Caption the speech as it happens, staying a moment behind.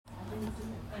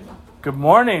Good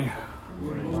morning.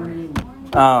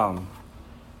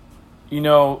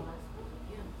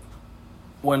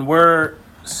 When we're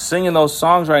singing those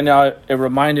songs right now, it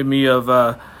reminded me of,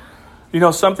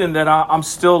 something that I'm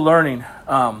still learning.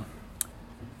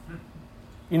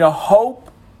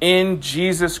 Hope in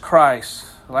Jesus Christ.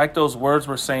 Like those words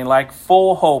we're saying, like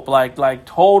full hope, like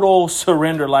total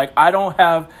surrender. Like I don't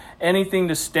have anything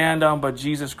to stand on but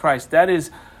Jesus Christ. That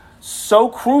is so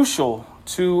crucial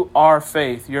to our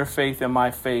faith, your faith and my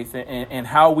faith, and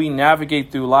how we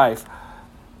navigate through life.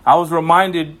 I was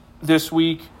reminded this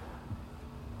week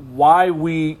why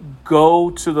we go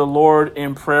to the Lord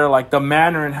in prayer, like the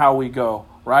manner in how we go,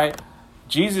 right?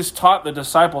 Jesus taught the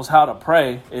disciples how to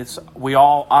pray. We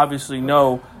all obviously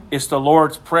know it's the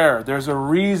Lord's Prayer. There's a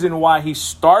reason why he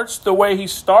starts the way he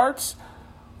starts,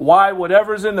 why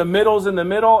whatever's in the middle is in the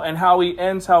middle, and how he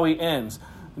ends.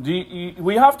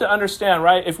 We have to understand,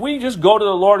 right? If we just go to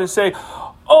the Lord and say,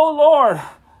 "Oh Lord,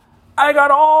 I got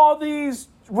all these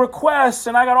requests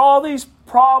and I got all these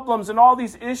problems and all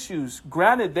these issues,"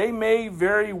 granted, they may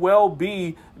very well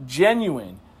be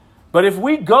genuine. But if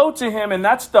we go to him and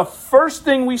that's the first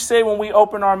thing we say when we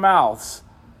open our mouths,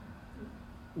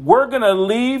 we're going to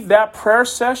leave that prayer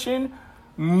session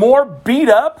more beat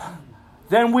up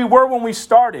than we were when we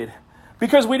started.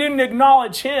 Because we didn't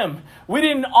acknowledge him. We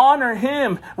didn't honor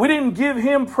him. We didn't give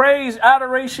him praise,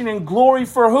 adoration, and glory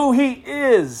for who he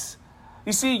is.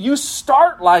 You see, you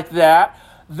start like that.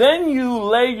 Then you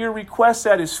lay your requests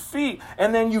at his feet.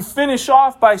 And then you finish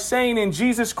off by saying in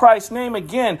Jesus Christ's name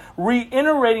again,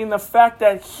 reiterating the fact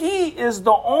that he is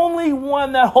the only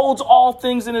one that holds all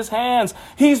things in his hands.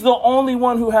 He's the only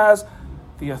one who has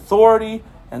the authority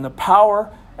and the power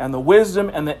and the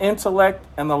wisdom and the intellect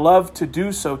and the love to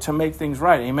do so, to make things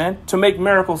right. Amen. To make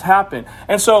miracles happen.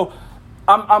 And so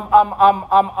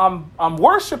I'm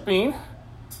worshiping,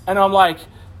 and I'm like,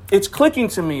 it's clicking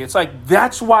to me. It's like,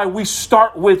 that's why we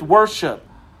start with worship.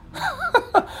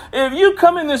 If you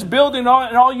come in this building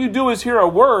and all you do is hear a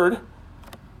word,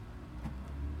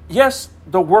 yes,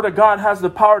 the word of God has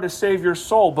the power to save your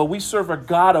soul, but we serve a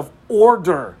God of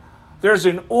order. There's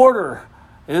an order.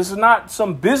 This is not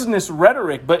some business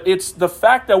rhetoric, but it's the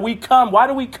fact that we come. Why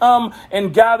do we come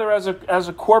and gather as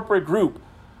a corporate group?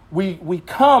 We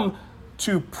come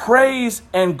to praise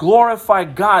and glorify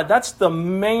God. That's the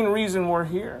main reason we're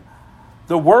here.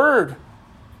 The word,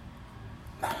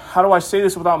 how do I say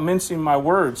this without mincing my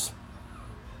words?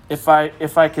 If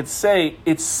I could say,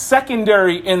 it's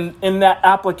secondary in that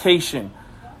application.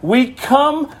 We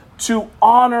come to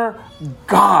honor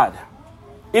God.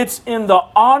 It's in the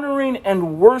honoring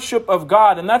and worship of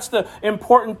God. And that's the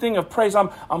important thing of praise.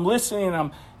 I'm listening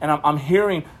and I'm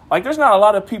hearing. Like, there's not a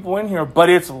lot of people in here, but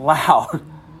it's loud.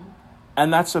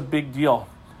 And that's a big deal.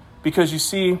 Because you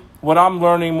see, what I'm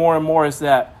learning more and more is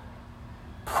that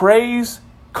praise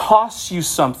costs you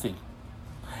something.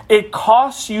 It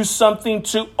costs you something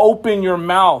to open your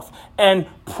mouth and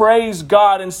praise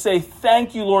God and say,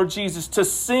 "Thank you, Lord Jesus," to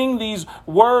sing these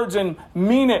words and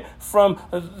mean it from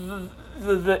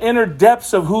the inner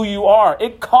depths of who you are.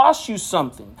 It costs you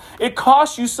something. It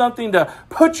costs you something to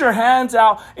put your hands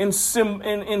out in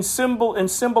symbolizing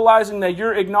that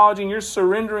you're acknowledging, you're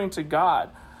surrendering to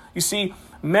God. You see,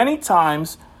 many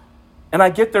times, and I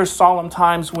get there's solemn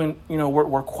times when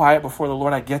we're quiet before the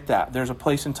Lord. I get that. There's a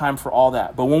place and time for all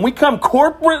that. But when we come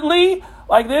corporately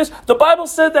like this, the Bible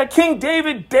said that King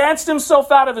David danced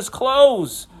himself out of his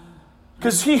clothes,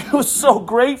 because he was so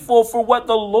grateful for what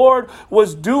the Lord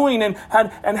was doing and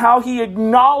how he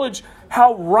acknowledged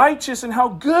how righteous and how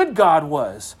good God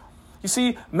was. You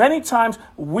see, many times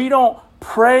we don't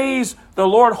praise the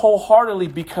Lord wholeheartedly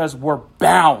because we're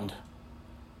bound.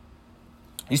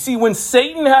 You see, when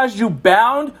Satan has you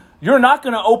bound, you're not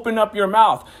going to open up your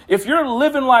mouth. If you're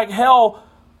living like hell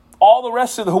all the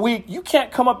rest of the week, you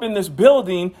can't come up in this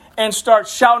building and start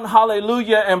shouting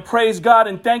hallelujah and praise God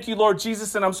and thank you, Lord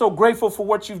Jesus, and I'm so grateful for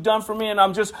what you've done for me, and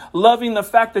I'm just loving the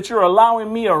fact that you're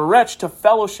allowing me, a wretch, to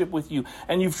fellowship with you,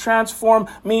 and you've transformed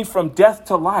me from death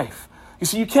to life. You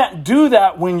see, you can't do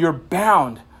that when you're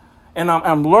bound, and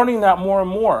I'm learning that more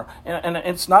and more. And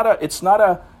it's not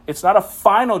a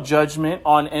final judgment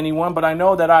on anyone, but I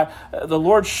know that the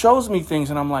Lord shows me things,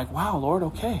 and I'm like, wow, Lord,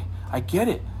 okay, I get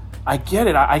it.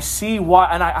 I see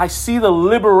why, and I see the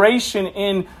liberation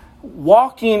in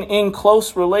walking in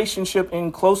close relationship,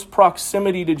 in close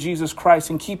proximity to Jesus Christ,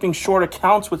 and keeping short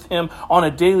accounts with him on a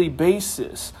daily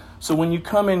basis. So when you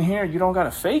come in here, you don't got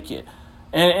to fake it.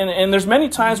 And there's many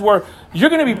times where you're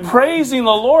going to be praising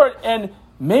the Lord, and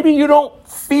maybe you don't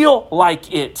feel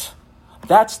like it.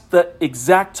 That's the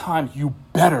exact time you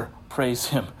better praise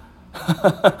him.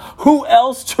 Who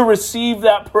else to receive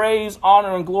that praise,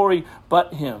 honor, and glory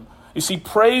but him? You see,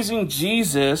 praising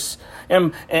Jesus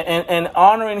and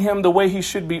honoring him the way he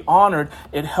should be honored,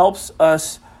 it helps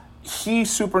us. He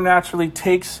supernaturally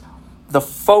takes the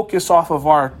focus off of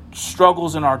our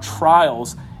struggles and our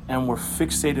trials, and we're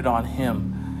fixated on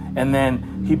him. And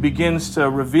then he begins to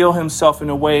reveal himself in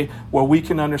a way where we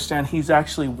can understand he's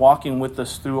actually walking with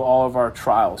us through all of our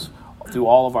trials, through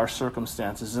all of our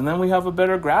circumstances. And then we have a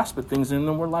better grasp of things, and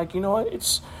then we're like, you know what,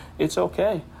 it's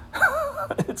okay.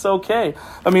 It's okay.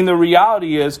 I mean, the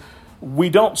reality is we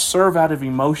don't serve out of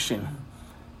emotion.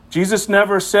 Jesus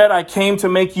never said, I came to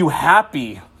make you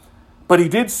happy, but he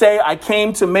did say, I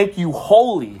came to make you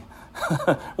holy.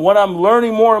 What I'm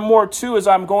learning more and more too, as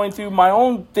I'm going through my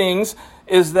own things,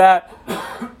 is that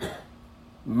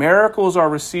miracles are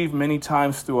received many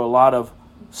times through a lot of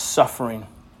suffering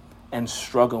and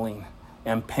struggling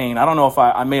and pain. I don't know if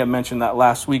I may have mentioned that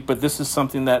last week, but this is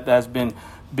something that has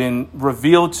been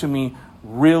revealed to me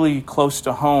really close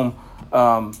to home,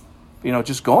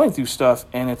 just going through stuff.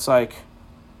 And it's like,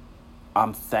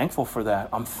 I'm thankful for that.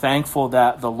 I'm thankful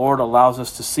that the Lord allows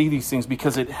us to see these things,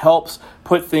 because it helps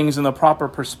put things in the proper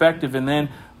perspective. And then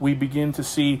we begin to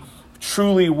see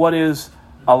truly what is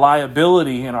a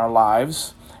liability in our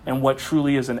lives and what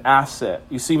truly is an asset.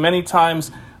 You see, many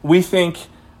times we think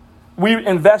we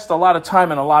invest a lot of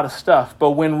time in a lot of stuff,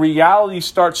 but when reality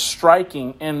starts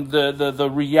striking and the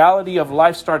reality of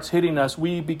life starts hitting us,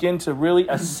 we begin to really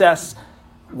assess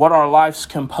what our life's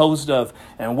composed of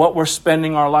and what we're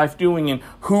spending our life doing and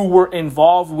who we're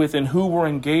involved with and who we're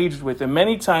engaged with. And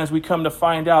many times we come to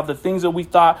find out the things that we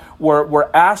thought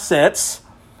were assets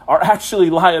are actually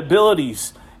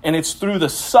liabilities. And it's through the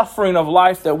suffering of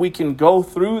life that we can go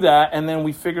through that. And then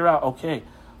we figure out, okay,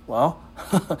 well,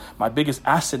 my biggest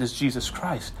asset is Jesus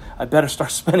Christ. I better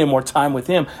start spending more time with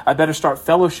him. I better start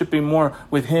fellowshipping more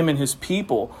with him and his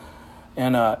people.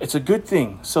 And it's a good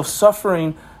thing. So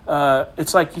suffering,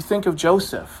 it's like you think of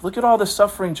Joseph. Look at all the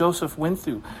suffering Joseph went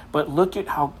through. But look at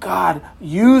how God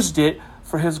used it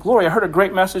for his glory. I heard a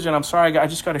great message, and I'm sorry, I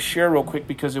just got to share real quick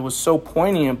because it was so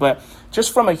poignant. But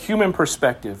just from a human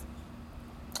perspective,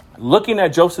 looking at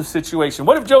Joseph's situation,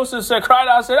 what if Joseph cried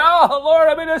out and said, "Oh Lord,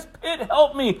 I'm in this pit,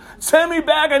 help me, send me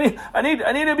back. I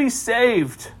need to be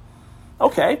saved."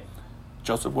 Okay,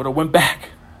 Joseph would have went back.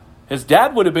 His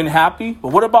dad would have been happy, but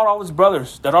what about all his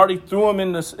brothers that already threw him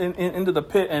into the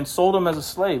pit and sold him as a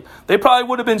slave? They probably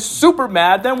would have been super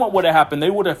mad. Then what would have happened?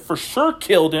 They would have for sure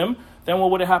killed him. Then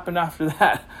what would have happened after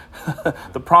that?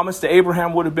 The promise to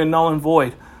Abraham would have been null and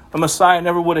void. The Messiah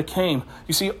never would have came.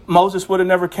 You see, Moses would have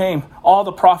never came. All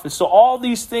the prophets. So all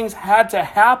these things had to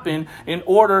happen in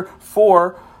order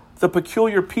for the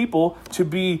peculiar people to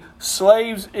be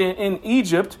slaves in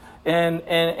Egypt and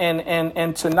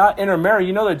to not intermarry.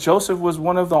 You know that Joseph was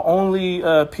one of the only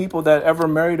people that ever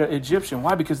married an Egyptian.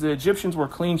 Why? Because the Egyptians were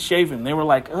clean shaven. They were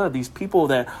like, these people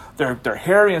that they're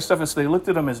hairy and stuff, and so they looked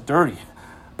at them as dirty.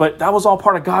 But that was all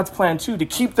part of God's plan too, to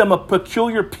keep them a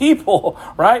peculiar people,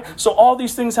 right? So all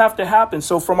these things have to happen.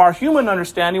 So from our human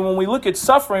understanding, when we look at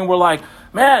suffering, we're like,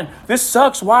 man, this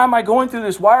sucks. Why am I going through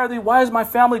this? Why is my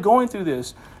family going through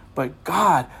this? But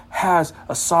God has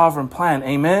a sovereign plan.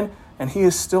 Amen. And he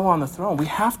is still on the throne. We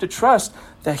have to trust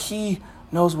that he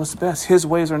knows what's best. His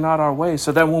ways are not our ways.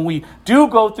 So that when we do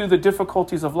go through the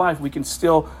difficulties of life, we can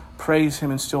still praise him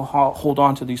and still hold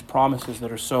on to these promises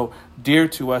that are so dear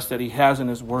to us that he has in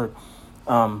his word.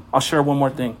 I'll share one more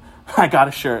thing. I got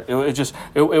to share it.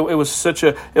 It was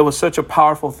such a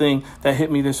powerful thing that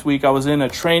hit me this week. I was in a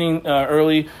training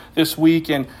early this week,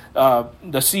 and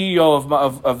the CEO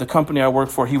of the company I work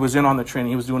for, he was in on the training.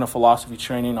 He was doing a philosophy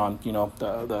training on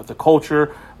the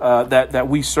culture that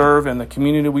we serve and the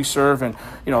community we serve, and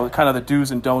kind of the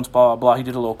do's and don'ts, blah blah blah. He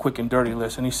did a little quick and dirty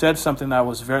list, and he said something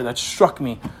that struck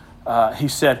me. He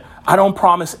said, "I don't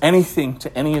promise anything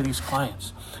to any of these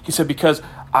clients." He said, because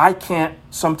I can't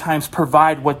sometimes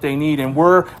provide what they need, and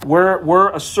we're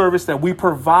a service that we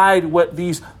provide what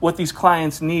these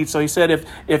clients need. So he said,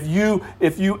 if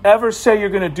you ever say you're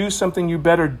going to do something, you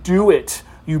better do it.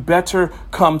 You better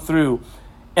come through.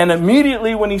 And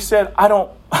immediately when he said, I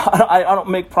don't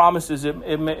make promises,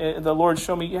 the Lord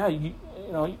showed me,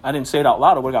 I didn't say it out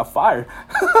loud, I would have got fired.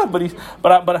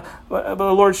 but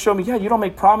the Lord showed me, you don't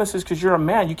make promises because you're a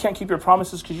man. You can't keep your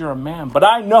promises because you're a man. But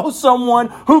I know someone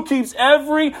who keeps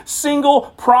every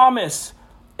single promise,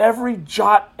 every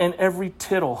jot and every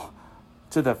tittle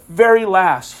to the very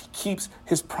last. He keeps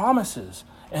his promises,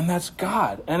 and that's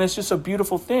God. And it's just a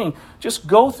beautiful thing. Just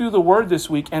go through the word this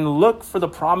week and look for the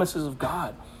promises of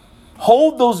God.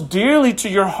 Hold those dearly to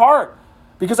your heart.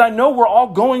 Because I know we're all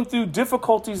going through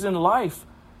difficulties in life.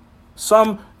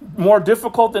 some more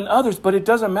difficult than others, but it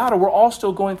doesn't matter. We're all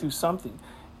still going through something.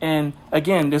 And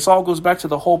again, this all goes back to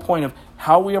the whole point of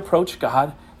how we approach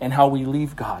God and how we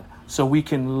leave God. So we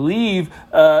can leave,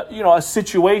 a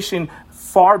situation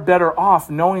far better off,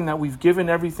 knowing that we've given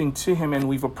everything to him and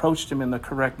we've approached him in the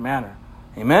correct manner.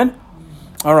 Amen?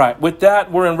 All right. With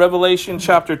that, we're in Revelation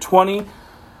chapter 20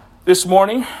 this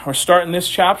morning. We're starting this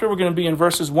chapter. We're going to be in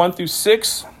verses 1 through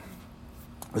 6.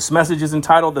 This message is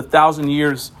entitled The 1,000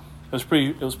 Years.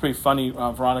 It was pretty funny.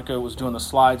 Veronica was doing the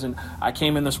slides, and I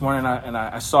came in this morning and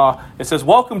I saw it says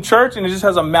 "Welcome Church," and it just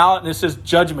has a mallet and it says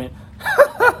 "Judgment."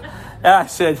 And I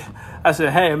said,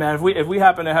 "Hey man, if we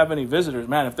happen to have any visitors,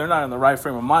 man, if they're not in the right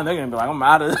frame of mind, they're gonna be like, I'm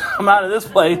out of this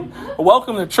place.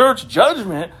 Welcome to church,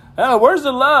 Judgment. Where's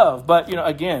the love?" But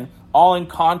again, all in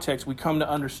context, we come to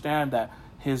understand that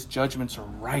his judgments are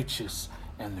righteous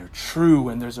and they're true,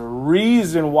 and there's a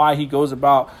reason why he goes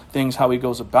about things how he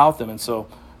goes about them, and so.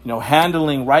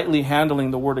 Rightly handling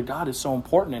the word of God is so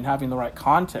important, and having the right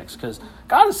context, because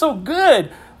God is so good.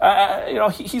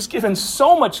 He's given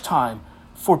so much time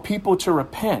for people to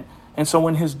repent. And so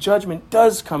when his judgment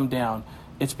does come down,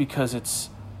 it's because it's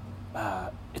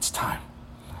time.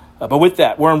 But with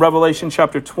that, we're in Revelation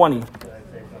chapter 20. Can I say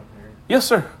something here? Yes,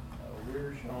 sir.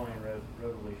 We're showing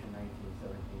Revelation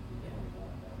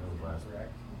 19:17-21.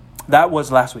 Correct? That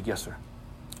was last week. Yes, sir.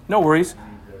 No worries.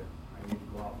 I need to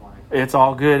go offline. It's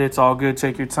all good. It's all good.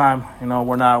 Take your time.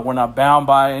 We're not bound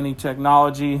by any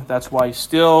technology. That's why you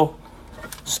still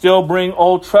bring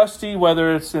old trusty,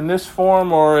 whether it's in this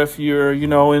form or if you're,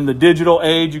 in the digital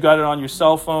age, you got it on your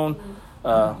cell phone.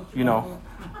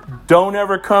 Don't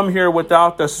ever come here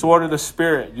without the sword of the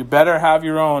Spirit. You better have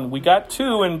your own. We got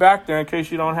 2 in back there in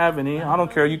case you don't have any. I don't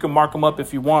care. You can mark them up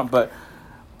if you want, but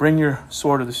bring your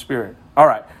sword of the Spirit. All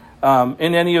right.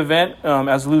 In any event,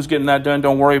 as Lou's getting that done,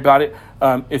 don't worry about it.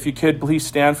 If you could, please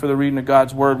stand for the reading of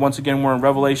God's word. Once again, we're in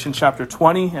Revelation chapter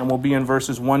 20, and we'll be in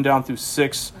verses 1 down through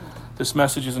 6. This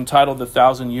message is entitled The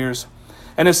 1,000 Years.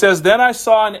 And it says, "Then I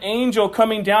saw an angel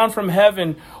coming down from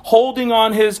heaven, holding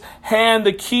on his hand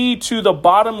the key to the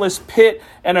bottomless pit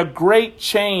and a great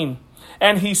chain.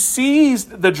 And he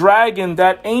seized the dragon,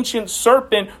 that ancient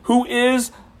serpent, who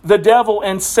is the devil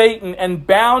and Satan, and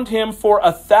bound him for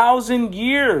 1,000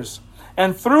 years,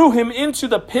 and threw him into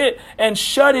the pit, and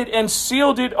shut it and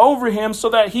sealed it over him, so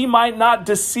that he might not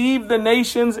deceive the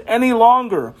nations any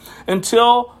longer,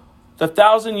 until the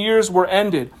 1,000 years were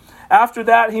ended. After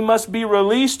that, he must be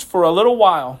released for a little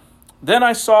while. Then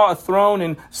I saw a throne,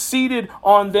 and seated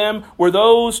on them were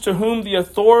those to whom the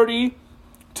authority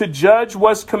to judge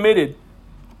was committed.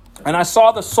 And I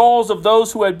saw the souls of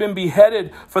those who had been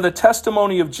beheaded for the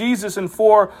testimony of Jesus and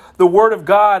for the word of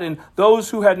God, and those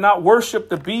who had not worshipped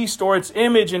the beast or its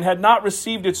image and had not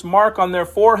received its mark on their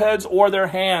foreheads or their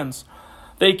hands.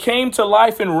 They came to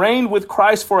life and reigned with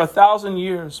Christ for 1,000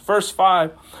 years. Verse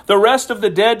 5, "The rest of the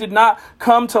dead did not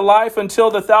come to life until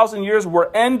the 1,000 years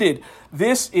were ended.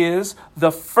 This is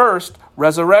the first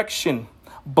resurrection.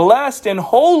 Blessed and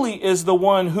holy is the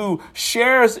one who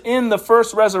shares in the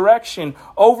first resurrection.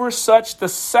 Over such the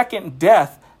second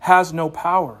death has no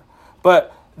power.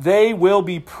 But they will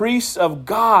be priests of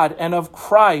God and of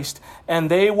Christ, and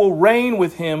they will reign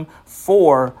with him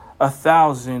for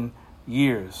 1,000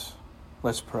 years.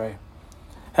 Let's pray.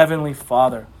 Heavenly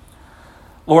Father,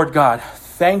 Lord God,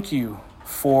 thank you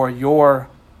for your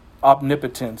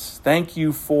omnipotence. Thank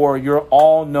you for your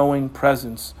all-knowing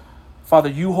presence. Father,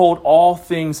 you hold all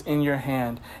things in your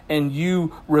hand, and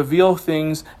you reveal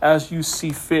things as you see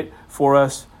fit for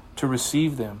us to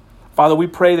receive them. Father, we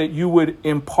pray that you would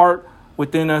impart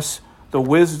within us the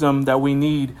wisdom that we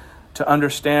need to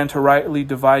understand, to rightly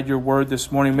divide your word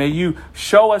this morning. May you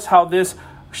show us how this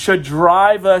should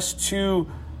drive us to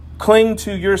cling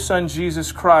to your Son,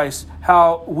 Jesus Christ,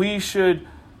 how we should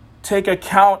take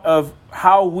account of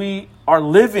how we are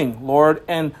living, Lord,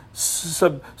 and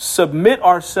submit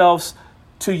ourselves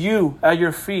to you at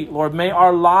your feet, Lord. May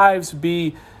our lives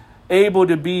be able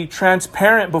to be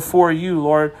transparent before you,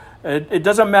 Lord. It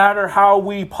doesn't matter how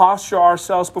we posture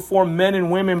ourselves before men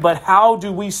and women, but how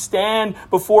do we stand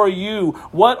before you?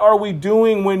 What are we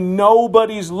doing when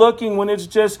nobody's looking, when it's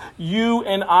just you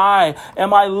and I?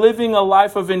 Am I living a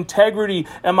life of integrity?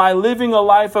 Am I living a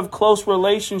life of close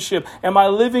relationship? Am I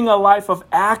living a life of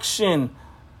action?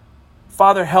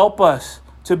 Father, help us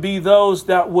to be those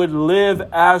that would live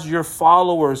as your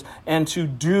followers and to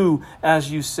do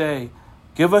as you say.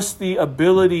 Give us the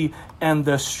ability and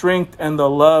the strength and the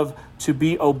love to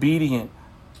be obedient.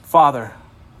 Father,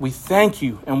 we thank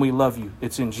you and we love you.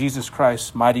 It's in Jesus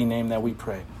Christ's mighty name that we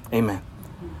pray. Amen.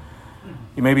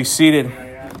 You may be seated. Can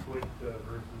I ask what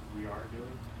verses we are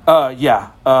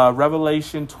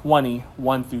Revelation 20,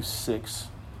 1 through 6.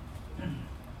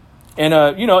 And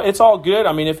it's all good.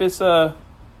 I mean, if it's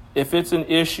an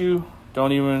issue,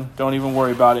 don't even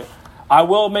worry about it. I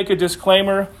will make a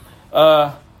disclaimer.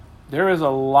 There is a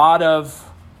lot of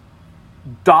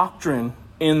doctrine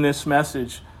in this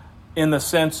message, in the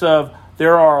sense of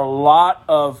there are a lot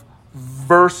of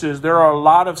verses, there are a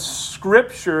lot of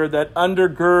scripture that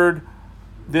undergird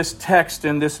this text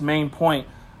and this main point.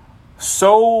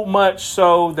 So much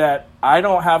so that I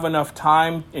don't have enough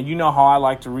time, and you know how I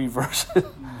like to read verses.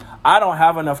 I don't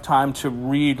have enough time to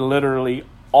read literally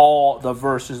all the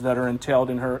verses that are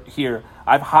entailed in here.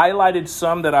 I've highlighted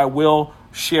some that I will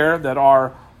share that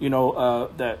are,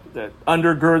 that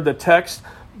undergird the text.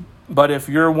 But if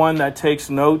you're one that takes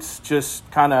notes, just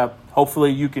kind of,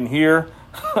 hopefully you can hear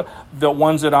the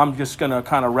ones that I'm just going to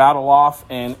kind of rattle off,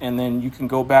 and then you can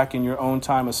go back in your own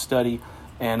time of study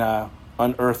and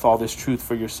unearth all this truth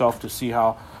for yourself to see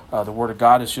how the Word of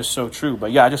God is just so true.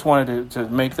 But yeah, I just wanted to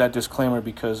make that disclaimer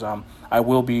because I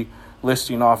will be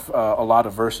listing off a lot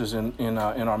of verses in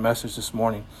our message this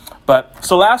morning. But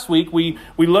so last week we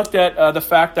looked at the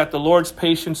fact that the Lord's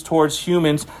patience towards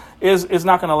humans is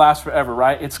not going to last forever,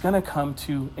 right? It's going to come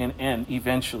to an end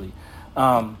eventually.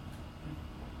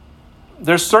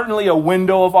 There's certainly a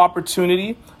window of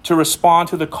opportunity to respond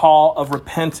to the call of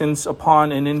repentance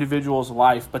upon an individual's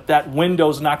life, but that window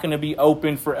is not going to be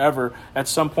open forever. At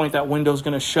some point, that window is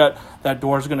going to shut, that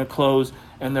door is going to close,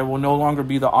 and there will no longer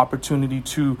be the opportunity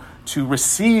to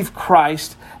receive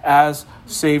Christ as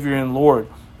Savior and Lord.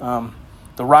 The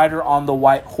rider on the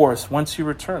white horse, once he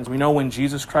returns, we know when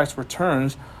Jesus Christ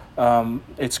returns,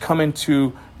 it's coming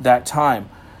to that time.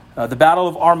 The Battle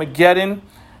of Armageddon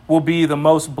will be the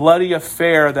most bloody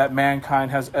affair that mankind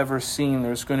has ever seen.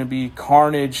 There's going to be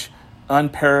carnage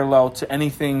unparalleled to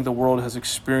anything the world has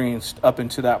experienced up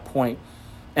until that point.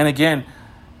 And again,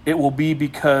 it will be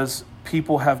because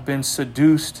people have been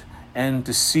seduced and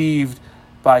deceived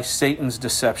by Satan's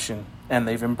deception, and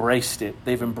they've embraced it.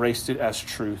 They've embraced it as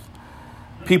truth.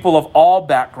 People of all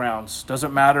backgrounds,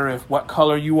 doesn't matter if what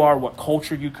color you are, what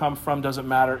culture you come from, doesn't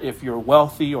matter if you're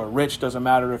wealthy or rich, doesn't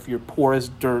matter if you're poor as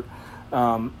dirt.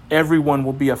 Everyone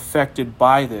will be affected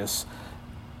by this,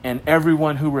 and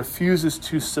everyone who refuses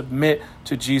to submit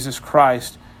to Jesus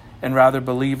Christ and rather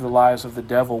believe the lies of the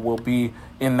devil will be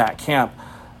in that camp.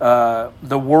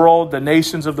 The world, the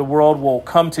nations of the world will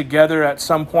come together at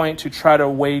some point to try to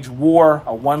wage war,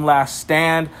 a one last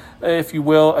stand, if you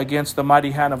will, against the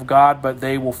mighty hand of God, but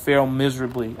they will fail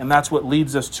miserably. And that's what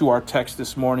leads us to our text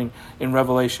this morning in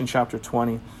Revelation chapter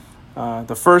 20.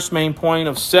 The first main point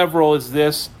of several is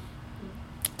this: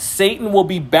 Satan will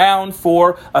be bound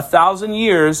for 1,000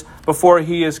 years before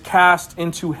he is cast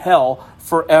into hell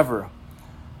forever.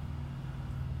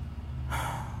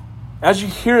 As you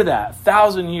hear that,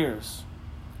 1,000 years,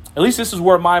 at least this is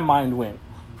where my mind went.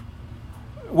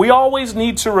 We always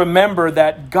need to remember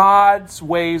that God's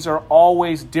ways are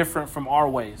always different from our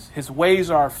ways. His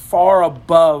ways are far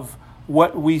above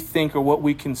what we think or what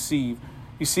we conceive.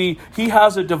 You see, he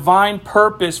has a divine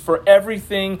purpose for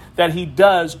everything that he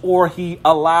does or he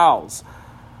allows.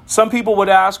 Some people would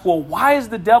ask, well, why is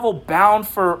the devil bound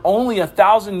for only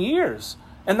 1,000 years?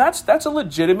 And that's a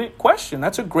legitimate question.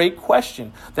 That's a great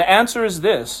question. The answer is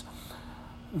this.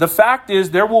 The fact is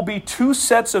there will be two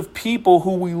sets of people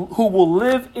who will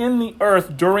live in the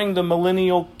earth during the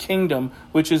millennial kingdom,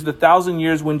 which is the 1,000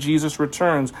 years when Jesus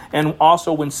returns, and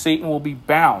also when Satan will be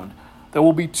bound. There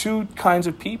will be two kinds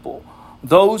of people.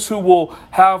 Those who will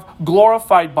have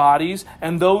glorified bodies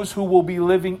and those who will be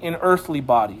living in earthly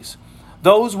bodies.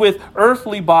 Those with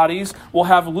earthly bodies will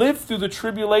have lived through the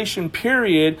tribulation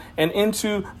period and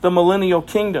into the millennial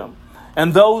kingdom.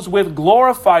 And those with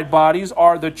glorified bodies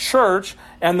are the church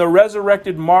and the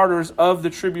resurrected martyrs of the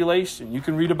tribulation. You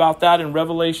can read about that in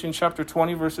Revelation chapter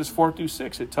 20, verses 4 through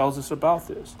 6. It tells us about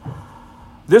this.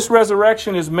 This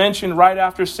resurrection is mentioned right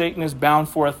after Satan is bound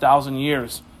for 1,000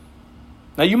 years.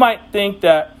 Now, you might think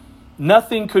that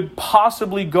nothing could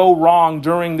possibly go wrong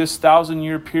during this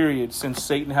 1,000-year period since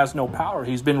Satan has no power.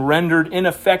 He's been rendered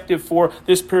ineffective for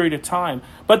this period of time.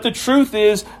 But the truth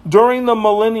is, during the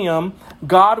millennium,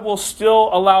 God will still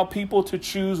allow people to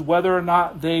choose whether or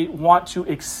not they want to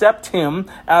accept him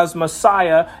as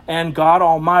Messiah and God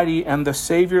Almighty and the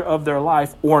Savior of their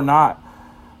life or not.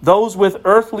 Those with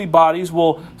earthly bodies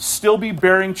will still be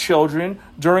bearing children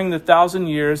during the 1,000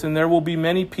 years, and there will be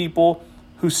many people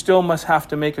who still must have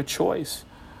to make a choice.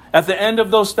 At the end of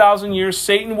those 1,000 years,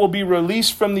 Satan will be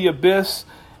released from the abyss,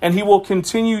 and he will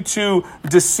continue to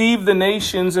deceive the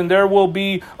nations, and there will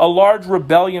be a large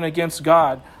rebellion against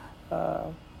God.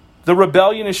 The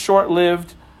rebellion is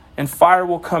short-lived, and fire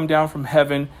will come down from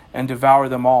heaven and devour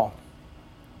them all.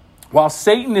 While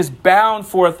Satan is bound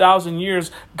for 1,000 years,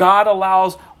 God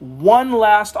allows one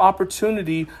last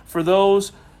opportunity for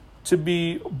those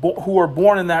who are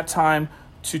born in that time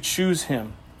to choose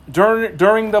him.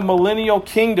 During the millennial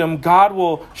kingdom, God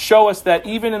will show us that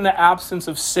even in the absence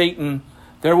of Satan,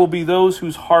 there will be those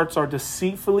whose hearts are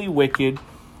deceitfully wicked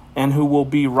and who will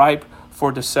be ripe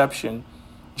for deception.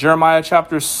 Jeremiah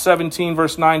chapter 17,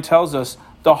 verse 9 tells us,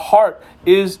 the heart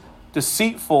is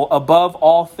deceitful above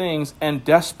all things and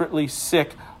desperately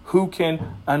sick. Who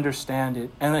can understand it?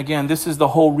 And again, this is the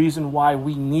whole reason why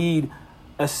we need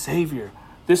a Savior.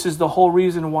 This is the whole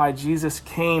reason why Jesus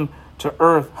came to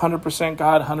earth, 100%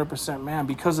 God, 100% man,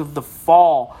 because of the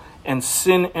fall and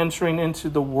sin entering into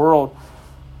the world.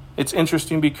 It's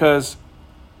interesting because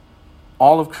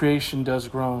all of creation does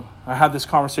groan. I had this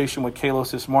conversation with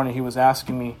Kalos this morning. He was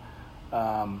asking me,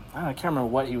 I can't remember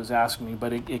what he was asking me,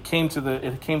 but it came to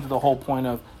the whole point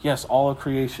of, yes, all of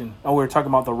creation. We were talking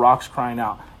about the rocks crying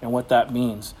out and what that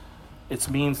means. It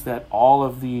means that all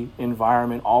of the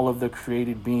environment, all of the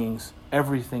created beings,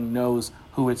 everything knows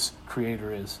who its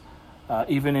creator is.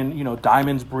 Even in,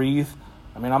 diamonds breathe.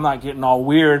 I mean, I'm not getting all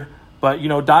weird, but,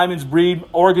 diamonds breathe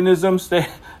organisms. They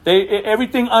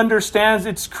everything understands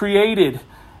it's created,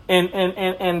 and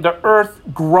the earth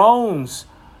groans.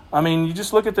 I mean, you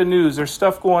just look at the news. There's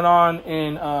stuff going on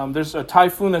in, there's a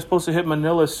typhoon that's supposed to hit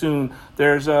Manila soon.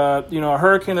 There's a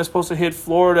hurricane that's supposed to hit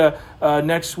Florida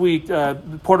next week.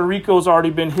 Puerto Rico's already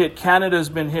been hit. Canada's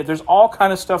been hit. There's all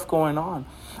kind of stuff going on.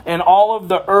 And all of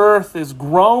the earth is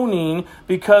groaning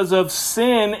because of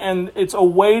sin, and it's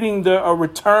awaiting a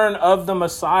return of the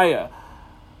Messiah.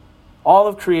 All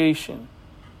of creation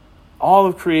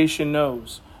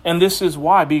knows. And this is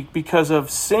why, because of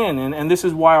sin. And this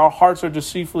is why our hearts are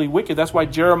deceitfully wicked. That's why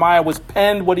Jeremiah was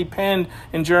penned what he penned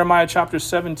in Jeremiah chapter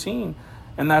 17.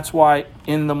 And that's why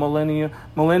in the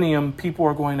millennium, people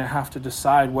are going to have to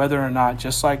decide whether or not,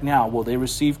 just like now, will they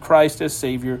receive Christ as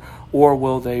Savior or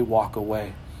will they walk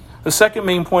away? The second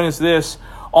main point is this: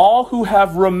 all who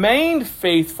have remained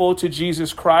faithful to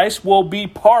Jesus Christ will be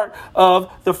part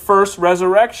of the first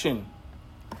resurrection.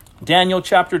 Daniel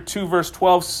chapter 2, verse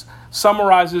 12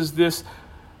 summarizes this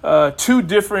two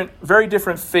very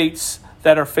different fates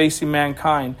that are facing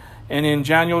mankind. And in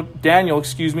Daniel,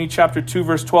 chapter 2,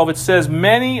 verse 12, it says,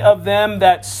 many of them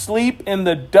that sleep in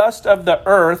the dust of the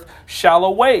earth shall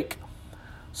awake,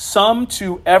 some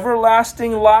to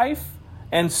everlasting life,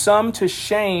 and some to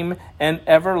shame and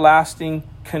everlasting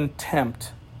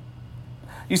contempt.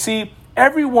 You see,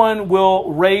 everyone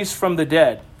will raise from the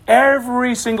dead.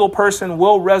 Every single person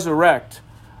will resurrect,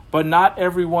 but not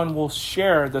everyone will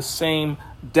share the same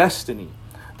destiny.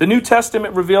 The New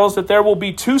Testament reveals that there will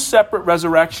be two separate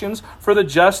resurrections for the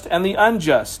just and the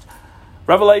unjust.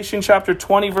 Revelation chapter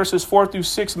 20, verses 4 through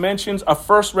 6 mentions a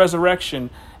first resurrection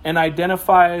and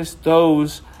identifies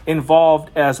those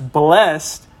involved as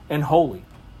blessed and holy.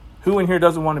 Who in here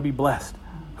doesn't want to be blessed?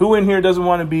 Who in here doesn't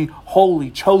want to be holy,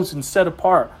 chosen, set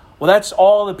apart? Well, that's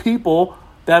all the people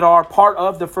that are part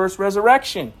of the first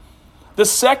resurrection. The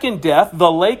second death,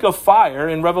 the lake of fire,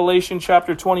 in Revelation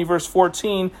chapter 20, verse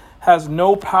 14, has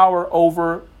no power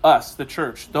over us, the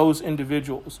church, those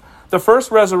individuals. The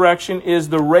first resurrection is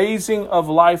the raising of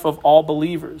life of all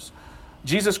believers.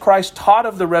 Jesus Christ taught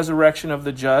of the resurrection of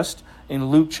the just in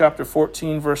Luke chapter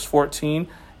 14, verse 14,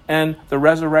 and the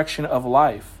resurrection of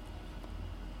life.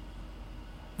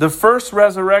 The first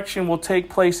resurrection will take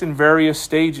place in various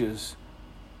stages.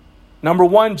 Number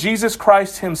one, Jesus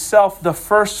Christ himself, the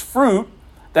first fruit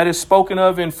that is spoken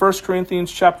of in 1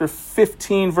 Corinthians chapter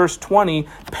 15, verse 20,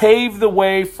 paved the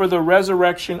way for the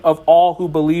resurrection of all who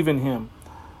believe in him.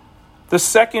 The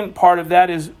second part of that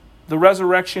is the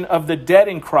resurrection of the dead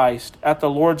in Christ at the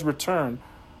Lord's return.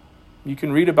 You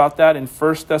can read about that in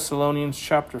 1 Thessalonians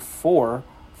chapter 4,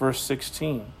 verse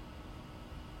 16.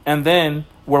 And then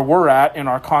where we're at in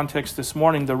our context this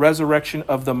morning, the resurrection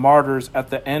of the martyrs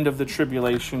at the end of the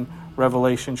tribulation,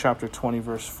 Revelation chapter 20,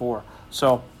 verse 4.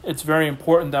 So it's very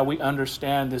important that we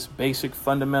understand this basic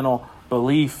fundamental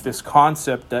belief, this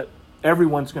concept that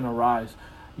everyone's going to rise.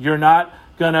 You're not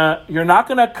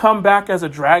gonna come back as a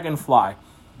dragonfly.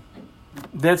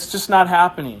 That's just not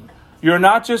happening. You're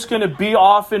not just going to be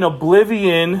off in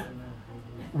oblivion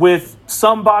with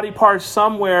some body part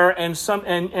somewhere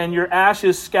and your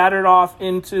ashes scattered off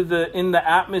in the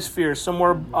atmosphere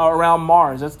somewhere around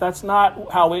Mars. That's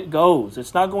not how it goes.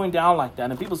 It's not going down like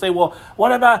that. And people say, well,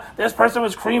 what about this person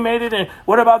was cremated, and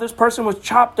what about this person was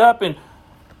chopped up? And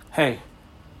hey,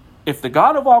 if the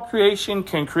God of all creation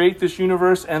can create this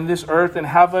universe and this earth and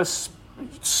have us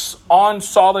on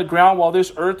solid ground while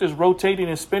this earth is rotating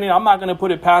and spinning, I'm not going to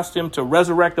put it past him to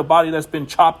resurrect a body that's been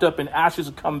chopped up in ashes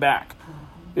and come back.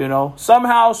 You know,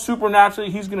 somehow supernaturally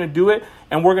he's going to do it,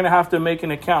 and we're going to have to make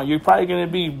an account. You're probably going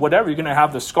to be whatever. You're going to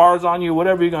have the scars on you,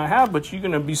 whatever you're going to have, but you're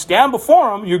going to be stand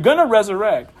before him. You're going to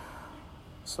resurrect.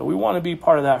 So we want to be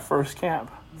part of that first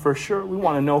camp. For sure, we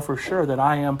want to know for sure that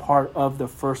I am part of the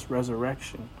first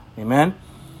resurrection. Amen?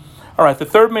 All right, the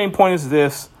third main point is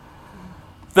this.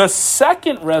 The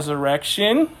second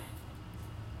resurrection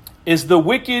is the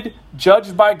wicked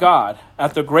judged by God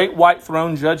at the great white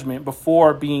throne judgment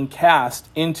before being cast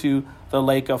into the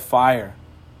lake of fire.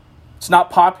 It's not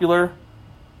popular.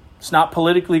 It's not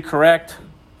politically correct.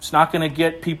 It's not going to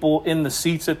get people in the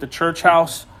seats at the church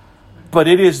house. But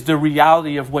it is the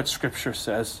reality of what Scripture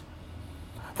says.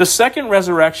 The second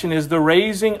resurrection is the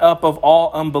raising up of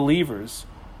all unbelievers.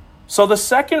 So the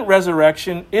second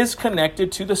resurrection is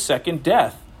connected to the second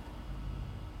death.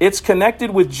 It's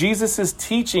connected with Jesus'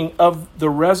 teaching of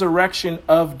the resurrection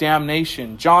of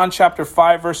damnation. John chapter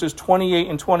 5 verses 28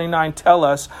 and 29 tell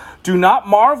us, "Do not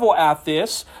marvel at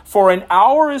this, for an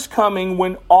hour is coming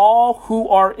when all who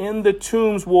are in the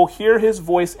tombs will hear his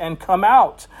voice and come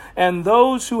out, and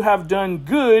those who have done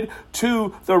good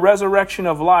to the resurrection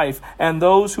of life, and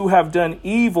those who have done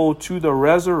evil to the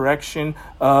resurrection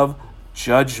of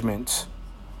judgment."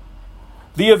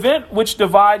 The event which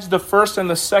divides the first and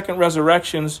the second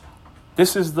resurrections,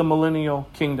 this is the millennial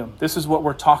kingdom. This is what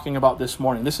we're talking about this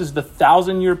morning. This is the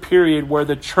 1,000-year period where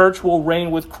the church will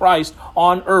reign with Christ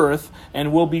on earth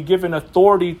and will be given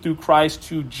authority through Christ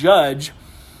to judge,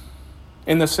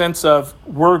 in the sense of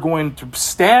we're going to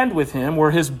stand with him.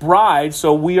 We're his bride,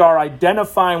 so we are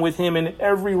identifying with him in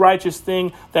every righteous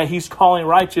thing that he's calling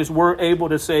righteous. We're able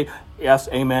to say, yes,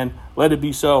 amen. Let it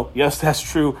be so. Yes, that's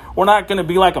true. We're not going to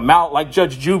be like like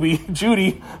Judge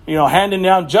Judy, handing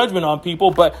down judgment on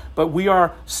people, but we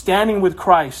are standing with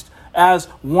Christ as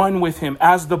one with him,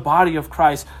 as the body of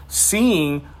Christ,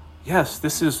 seeing, yes,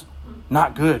 this is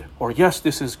not good, or yes,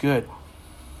 this is good.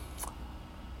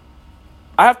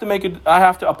 I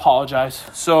have to apologize.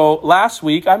 So last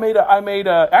week, actually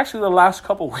the last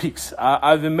couple weeks,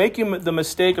 I've been making the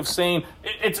mistake of saying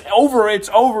it's over, it's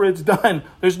done.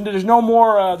 There's no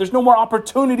more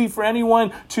opportunity for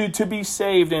anyone to be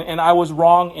saved, and I was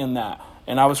wrong in that,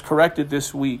 and I was corrected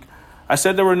this week. I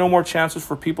said there were no more chances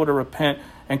for people to repent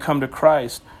and come to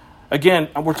Christ. Again,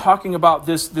 we're talking about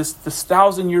this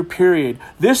 1,000-year period.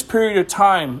 This period of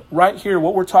time right here,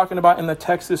 what we're talking about in the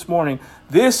text this morning,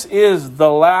 this is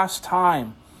the last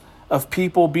time of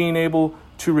people being able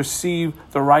to receive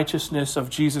the righteousness of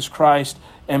Jesus Christ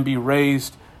and be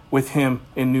raised with him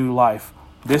in new life.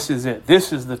 This is it.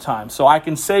 This is the time. So I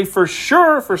can say for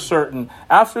sure, for certain,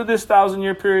 after this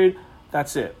 1,000-year period,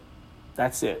 that's it.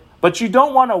 That's it. But you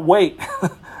don't want to wait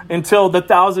until the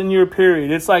 1,000-year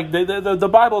period. It's like the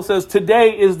Bible says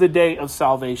today is the day of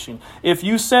salvation. If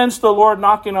you sense the Lord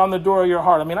knocking on the door of your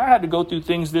heart. I had to go through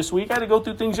things this week. I had to go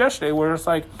through things yesterday where it's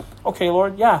like, okay,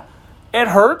 Lord, yeah, it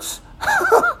hurts.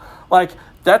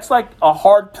 That's like a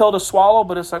hard pill to swallow,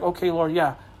 but it's like, okay, Lord,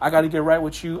 yeah, I got to get right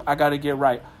with you. I got to get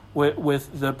right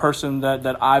with the person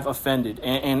that I've offended.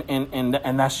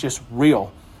 And that's just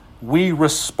real. We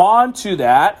respond to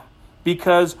that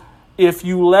because if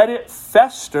you let it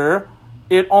fester,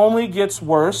 it only gets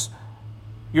worse.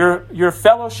 Your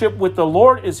fellowship with the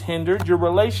Lord is hindered. Your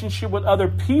relationship with other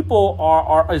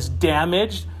people is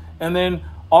damaged. And then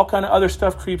all kind of other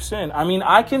stuff creeps in.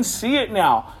 I can see it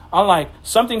now. I'm like,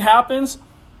 something happens.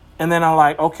 And then I'm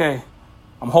like, okay,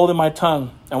 I'm holding my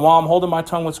tongue. And while I'm holding my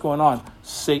tongue, what's going on?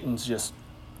 Satan's just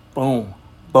boom,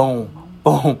 boom,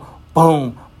 boom,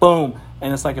 boom, boom.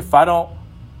 And it's like, if I don't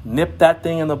nip that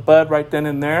thing in the bud right then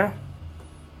and there,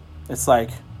 it's like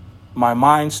my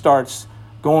mind starts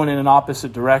going in an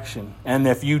opposite direction. And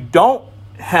if you don't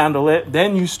handle it,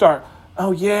 then you start,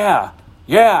 oh, yeah,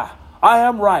 I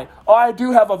am right. Oh, I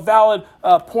do have a valid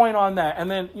point on that. And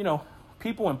then,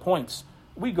 people and points,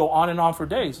 we go on and on for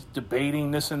days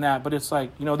debating this and that. But it's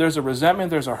like, there's a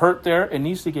resentment, there's a hurt there. It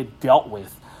needs to get dealt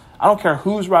with. I don't care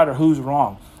who's right or who's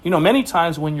wrong. Many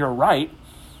times when you're right,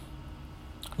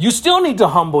 you still need to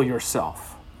humble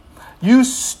yourself. You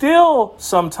still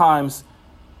sometimes,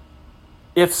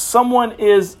 if someone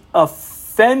is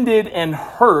offended and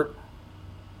hurt,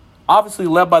 obviously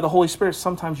led by the Holy Spirit,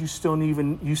 sometimes you still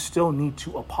need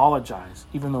to apologize,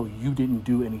 even though you didn't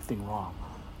do anything wrong.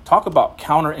 Talk about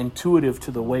counterintuitive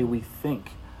to the way we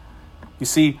think. You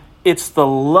see, it's the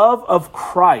love of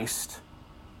Christ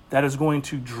that is going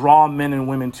to draw men and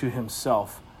women to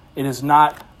himself. It is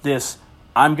not this,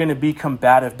 I'm going to be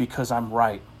combative because I'm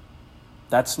right.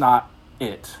 That's not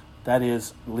it. That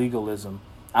is legalism.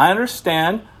 I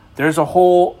understand there's a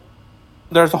whole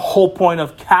point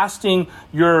of casting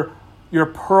your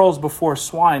pearls before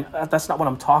swine. That's not what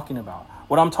I'm talking about.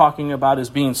 What I'm talking about is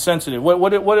being sensitive.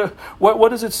 What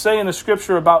does it say in the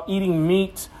scripture about eating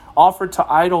meat offered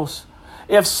to idols?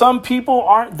 If some people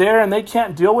aren't there and they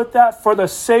can't deal with that, for the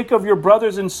sake of your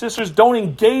brothers and sisters, don't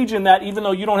engage in that, even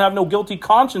though you don't have no guilty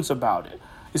conscience about it.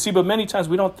 You see, but many times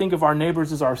we don't think of our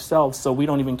neighbors as ourselves, so we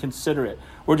don't even consider it.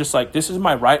 We're just like, this is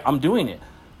my right, I'm doing it.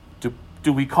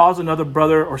 Do we cause another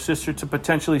brother or sister to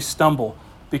potentially stumble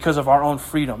because of our own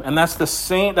freedom? And that's the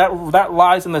same, that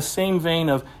lies in the same vein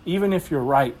of, even if you're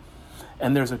right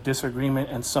and there's a disagreement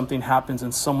and something happens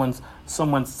and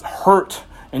someone's hurt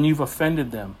and you've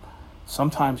offended them,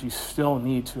 sometimes you still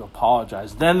need to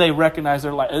apologize. Then they recognize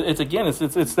their life.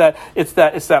 It's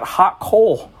that hot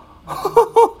coal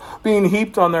being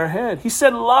heaped on their head. He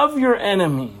said, love your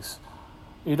enemies.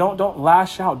 You don't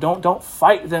lash out. Don't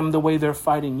fight them the way they're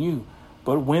fighting you,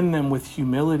 but win them with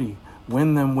humility.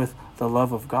 Win them with the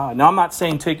love of God. Now, I'm not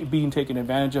saying being taken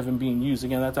advantage of and being used.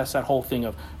 Again, that's that whole thing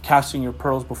of casting your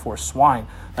pearls before swine.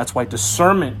 That's why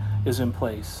discernment is in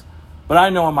place. But I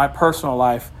know in my personal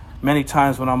life, many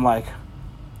times when I'm like,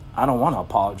 I don't want to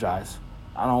apologize.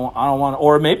 I don't want to,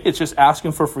 or maybe it's just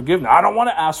asking for forgiveness. I don't want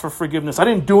to ask for forgiveness. I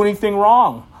didn't do anything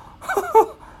wrong.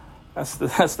 That's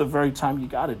the very time you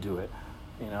got to do it.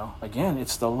 You know, again,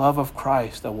 it's the love of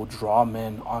Christ that will draw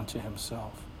men onto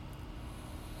himself.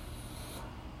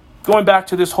 Going back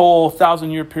to this whole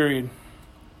 1,000-year period,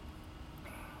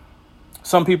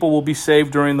 some people will be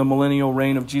saved during the millennial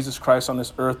reign of Jesus Christ on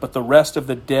this earth, but the rest of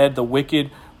the dead, the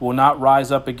wicked, will not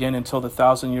rise up again until the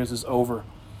 1,000 years is over.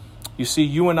 You see,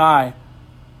 you and I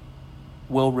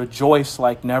will rejoice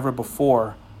like never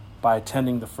before by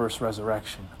attending the first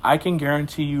resurrection. I can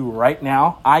guarantee you right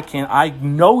now, I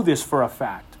know this for a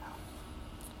fact.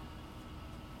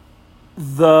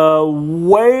 The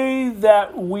way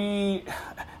that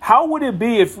how would it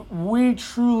be if we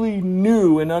truly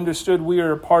knew and understood we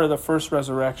are a part of the first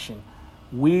resurrection?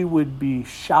 We would be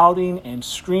shouting and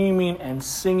screaming and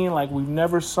singing like we've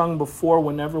never sung before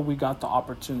whenever we got the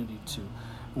opportunity to.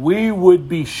 We would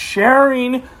be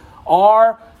sharing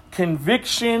our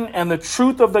conviction and the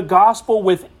truth of the gospel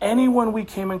with anyone we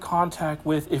came in contact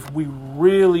with if we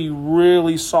really,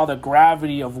 really saw the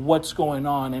gravity of what's going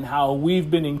on and how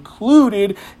we've been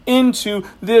included into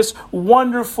this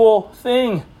wonderful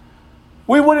thing.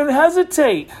 We wouldn't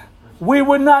hesitate. We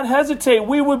would not hesitate.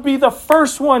 We would be the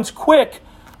first ones quick.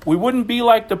 We wouldn't be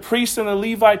like the priest and the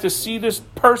Levite to see this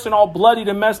person all bloodied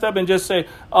and messed up and just say,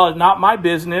 oh, not my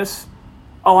business.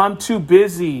 Oh, I'm too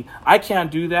busy. I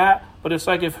can't do that. But it's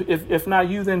like, if not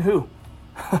you, then who?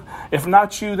 If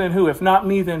not you, then who? If not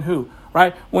me, then who?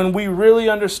 Right? When we really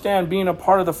understand being a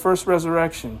part of the first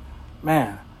resurrection,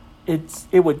 man,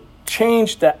 it would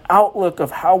change the outlook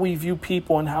of how we view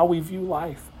people and how we view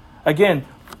life. Again,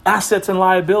 assets and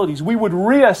liabilities. We would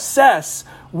reassess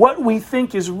what we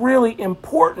think is really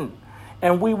important.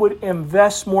 And we would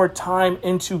invest more time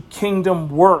into kingdom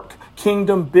work,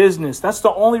 kingdom business. That's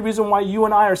the only reason why you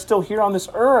and I are still here on this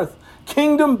earth.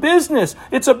 Kingdom business.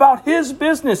 It's about his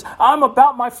business. I'm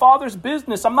about my Father's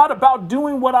business. I'm not about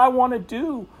doing what I want to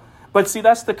do. But see,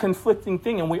 that's the conflicting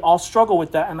thing. And we all struggle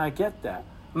with that. And I get that.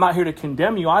 I'm not here to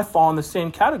condemn you. I fall in the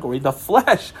same category. The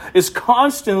flesh is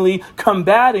constantly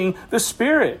combating the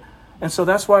spirit. And so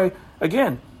that's why,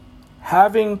 again,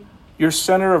 having your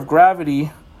center of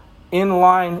gravity in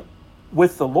line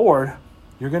with the Lord,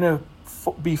 you're going to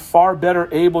be far better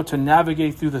able to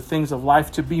navigate through the things of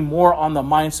life, to be more on the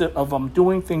mindset of I'm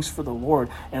doing things for the Lord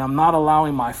and I'm not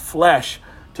allowing my flesh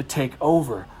to take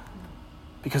over,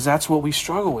 because that's what we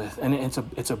struggle with. And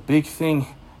it's a big thing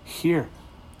here.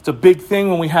 It's a big thing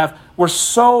when we're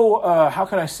so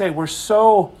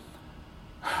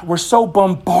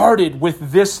bombarded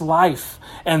with this life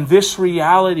and this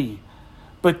reality.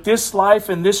 But this life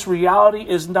and this reality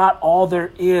is not all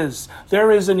there is.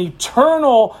 There is an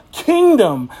eternal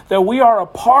kingdom that we are a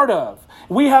part of.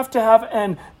 We have to have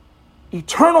an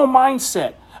eternal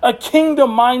mindset, a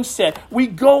kingdom mindset. We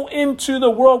go into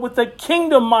the world with a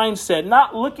kingdom mindset,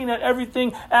 not looking at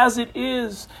everything as it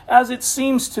is, as it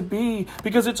seems to be,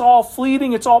 because it's all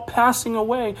fleeting, it's all passing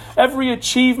away. Every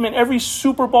achievement, every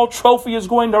Super Bowl trophy is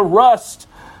going to rust.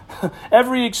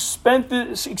 Every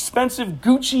expensive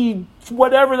Gucci,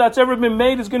 whatever that's ever been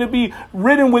made, is going to be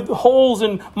ridden with holes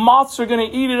and moths are going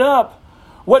to eat it up.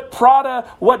 What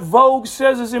Prada, what Vogue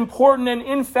says is important and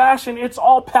in fashion, it's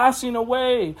all passing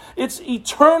away. It's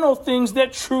eternal things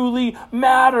that truly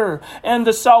matter. And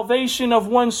the salvation of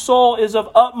one's soul is of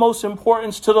utmost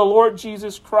importance to the Lord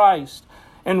Jesus Christ.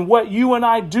 And what you and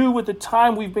I do with the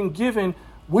time we've been given,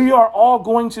 we are all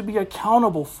going to be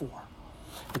accountable for.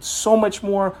 It's so much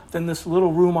more than this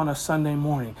little room on a Sunday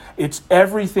morning. It's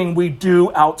everything we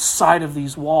do outside of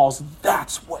these walls.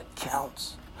 That's what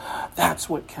counts. That's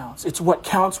what counts. It's what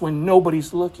counts when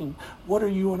nobody's looking. What are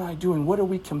you and I doing? What are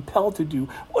we compelled to do?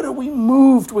 What are we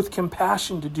moved with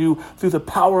compassion to do through the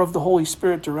power of the Holy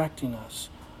Spirit directing us?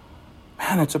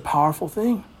 Man, it's a powerful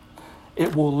thing.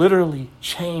 It will literally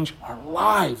change our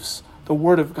lives. The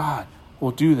Word of God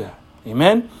will do that.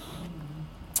 Amen?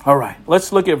 All right,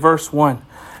 let's look at verse 1.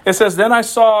 It says, "Then I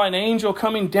saw an angel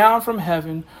coming down from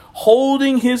heaven,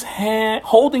 holding in his hand,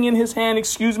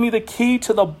 the key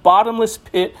to the bottomless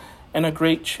pit and a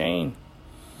great chain."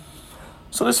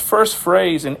 So this first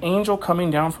phrase, an angel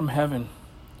coming down from heaven.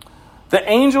 The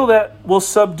angel that will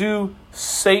subdue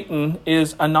Satan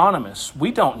is anonymous.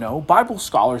 We don't know. Bible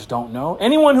scholars don't know.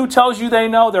 Anyone who tells you they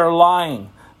know, they're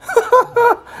lying.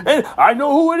 And I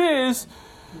know who it is.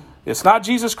 It's not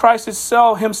Jesus Christ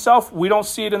himself. We don't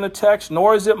see it in the text,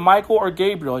 nor is it Michael or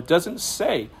Gabriel. It doesn't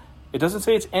say. It doesn't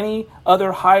say it's any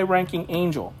other high-ranking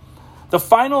angel. The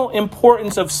final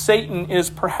importance of Satan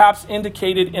is perhaps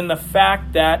indicated in the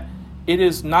fact that it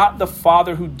is not the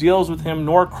Father who deals with him,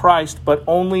 nor Christ, but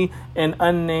only an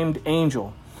unnamed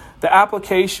angel. The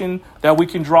application that we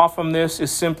can draw from this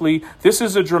is simply, this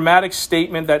is a dramatic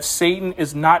statement that Satan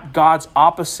is not God's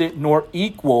opposite nor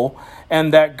equal,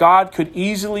 and that God could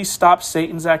easily stop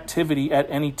Satan's activity at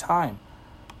any time.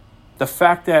 The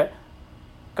fact that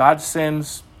God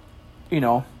sends,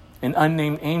 an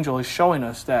unnamed angel is showing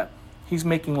us that he's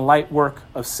making light work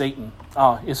of Satan.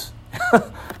 Let's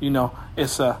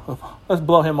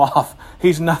blow him off.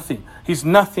 He's nothing. He's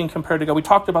nothing compared to God. We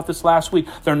talked about this last week.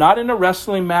 They're not in a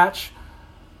wrestling match.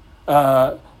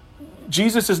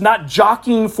 Jesus is not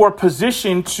jockeying for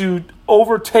position to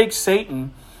overtake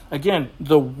Satan. Again,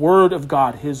 the Word of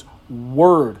God, his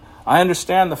Word. I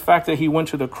understand the fact that he went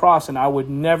to the cross, and I would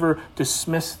never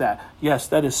dismiss that. Yes,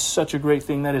 that is such a great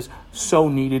thing. That is so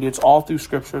needed. It's all through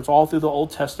Scripture. It's all through the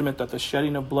Old Testament that the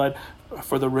shedding of blood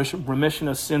for the remission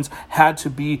of sins had to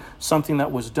be something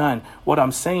that was done. What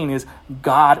I'm saying is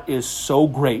God is so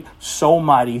great, so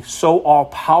mighty, so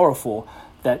all-powerful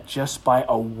that just by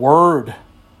a word,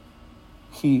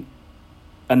 he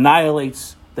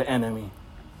annihilates the enemy.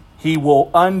 He will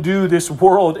undo this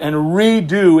world and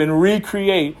redo and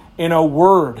recreate in a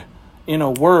word. In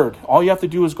a word. All you have to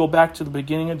do is go back to the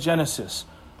beginning of Genesis.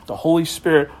 The Holy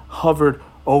Spirit hovered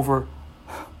over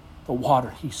the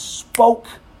water. He spoke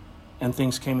and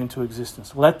things came into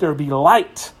existence. Let there be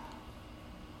light.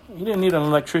 He didn't need an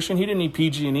electrician. He didn't need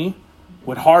PG&E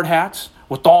with hard hats,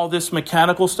 with all this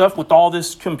mechanical stuff, with all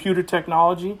this computer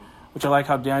technology, which I like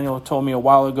how Daniel told me a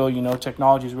while ago,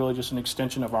 technology is really just an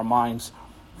extension of our minds.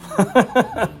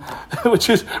 which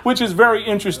is very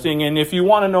interesting. And if you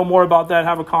want to know more about that,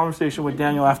 have a conversation with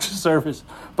Daniel after service.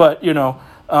 But,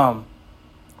 again,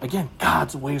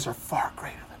 God's ways are far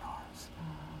greater than ours.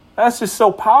 That's just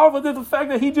so powerful, the fact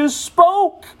that he just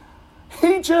spoke.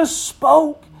 He just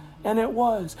spoke. And it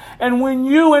was. And when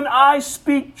you and I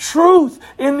speak truth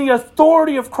in the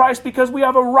authority of Christ, because we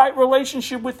have a right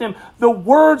relationship with him, the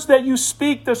words that you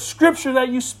speak, the scripture that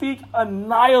you speak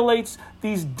annihilates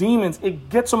these demons. It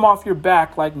gets them off your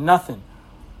back like nothing.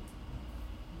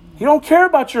 He don't care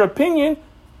about your opinion.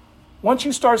 Once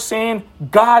you start saying,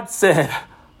 God said,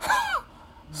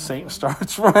 Satan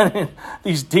starts running.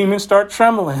 These demons start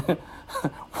trembling.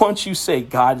 Once you say,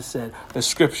 God said, the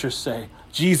scriptures say,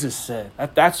 Jesus said,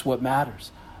 that's what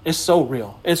matters. It's so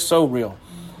real. It's so real.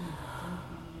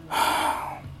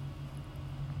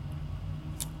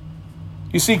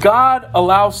 You see, God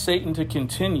allows Satan to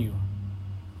continue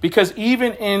because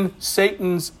even in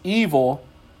Satan's evil,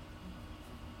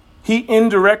 he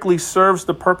indirectly serves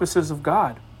the purposes of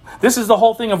God. This is the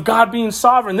whole thing of God being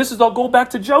sovereign. I'll go back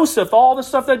to Joseph, all the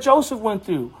stuff that Joseph went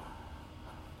through.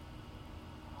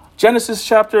 Genesis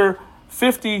chapter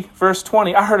 50, verse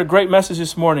 20. I heard a great message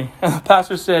this morning. And the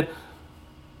pastor said,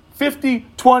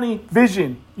 50-20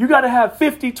 vision. You got to have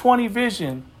 50-20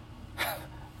 vision.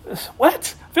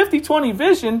 What? 50-20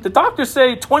 vision? The doctors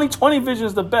say 20-20 vision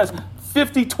is the best.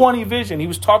 50-20 vision. He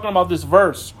was talking about this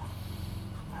verse.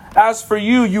 As for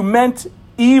you, you meant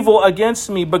evil against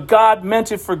me, but God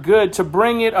meant it for good, to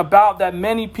bring it about that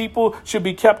many people should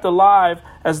be kept alive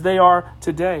as they are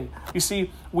today. You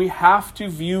see, we have to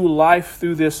view life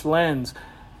through this lens,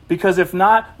 because if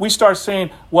not, we start saying,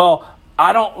 well,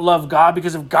 I don't love God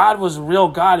because if God was real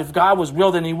God, if God was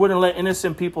real, then he wouldn't let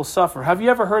innocent people suffer. Have you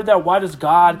ever heard that? Why does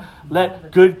God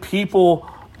let good people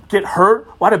get hurt?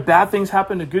 Why do bad things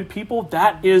happen to good people?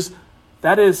 That is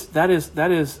That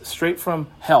is straight from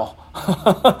hell.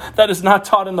 That is not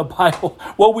taught in the Bible.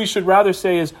 What we should rather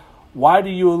say is, why do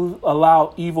you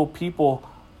allow evil people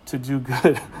to do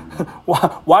good?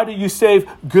 Why do you save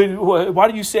good?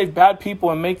 Why do you save bad people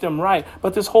and make them right?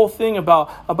 But this whole thing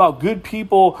about good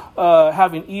people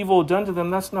having evil done to them,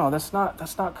 that's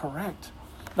not correct.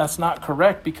 That's not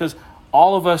correct, because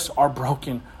all of us are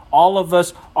broken. All of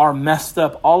us are messed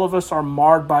up. All of us are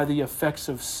marred by the effects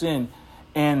of sin.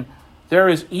 And there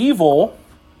is evil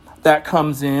that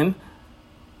comes in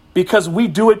because we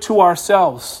do it to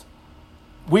ourselves.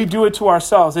 We do it to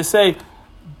ourselves. They say,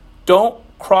 don't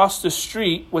cross the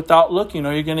street without looking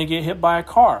or you're going to get hit by a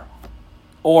car.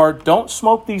 Or don't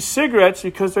smoke these cigarettes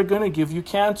because they're going to give you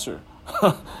cancer.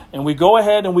 And we go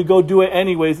ahead and we go do it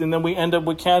anyways, and then we end up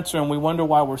with cancer and we wonder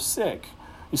why we're sick.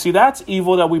 You see, that's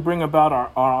evil that we bring about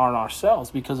on ourselves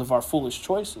because of our foolish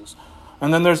choices.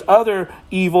 And then there's other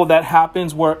evil that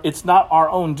happens where it's not our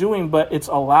own doing, but it's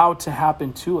allowed to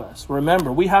happen to us.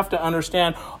 Remember, we have to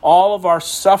understand all of our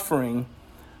suffering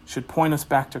should point us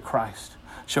back to Christ.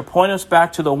 Should point us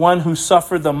back to the one who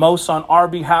suffered the most on our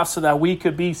behalf so that we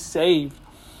could be saved.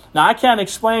 Now, I can't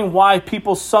explain why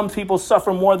some people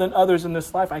suffer more than others in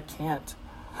this life. I can't.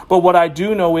 But what I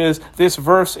do know is this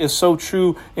verse is so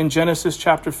true in Genesis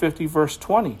chapter 50, verse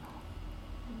 20.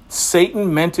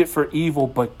 Satan meant it for evil,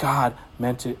 but God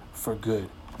meant it for good.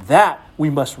 That we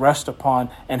must rest upon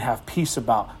and have peace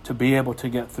about to be able to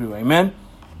get through. Amen?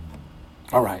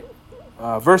 All right.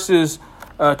 Verses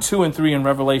 2 and 3 in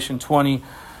Revelation 20.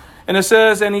 And it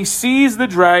says, and he seized the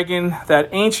dragon, that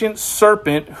ancient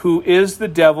serpent, who is the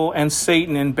devil and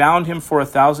Satan, and bound him for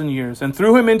 1,000 years, and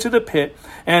threw him into the pit,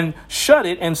 and shut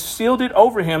it, and sealed it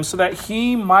over him, so that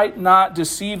he might not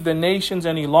deceive the nations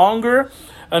any longer,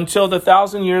 until the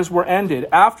 1,000 years were ended.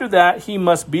 After that, he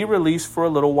must be released for a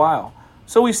little while.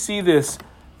 So we see this.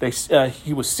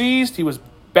 He was seized, he was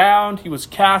bound, he was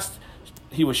cast,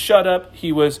 he was shut up,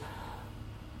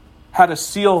 had a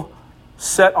seal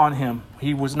set on him.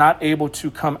 He was not able to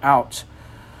come out.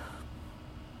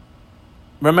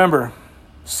 Remember,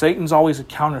 Satan's always a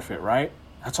counterfeit, right?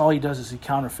 That's all he does is he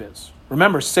counterfeits.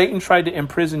 Remember, Satan tried to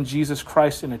imprison Jesus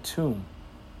Christ in a tomb,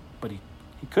 but he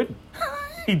couldn't.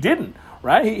 He didn't,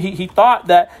 right? He thought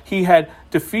that he had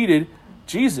defeated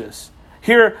Jesus.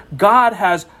 Here, God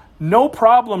has no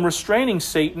problem restraining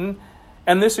Satan,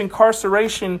 and this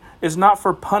incarceration is not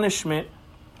for punishment,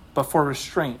 but for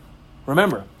restraint.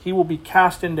 Remember, he will be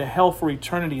cast into hell for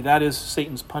eternity. That is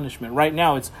Satan's punishment. Right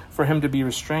now, it's for him to be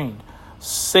restrained.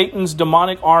 Satan's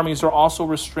demonic armies are also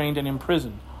restrained and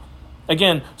imprisoned.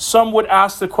 Again, some would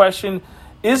ask the question,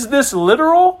 is this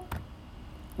literal?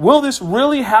 Will this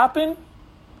really happen?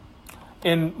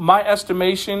 In my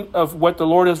estimation of what the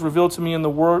Lord has revealed to me in the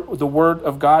word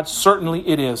of God, certainly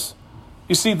it is.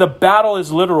 You see, the battle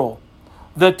is literal.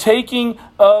 The taking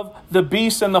of the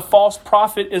beast and the false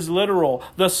prophet is literal.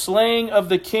 The slaying of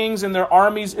the kings and their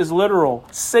armies is literal.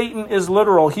 Satan is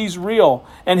literal. He's real.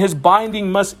 And his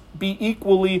binding must be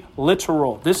equally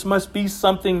literal. This must be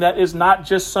something that is not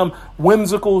just some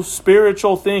whimsical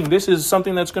spiritual thing. This is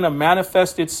something that's going to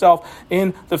manifest itself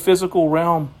in the physical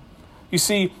realm. You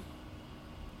see,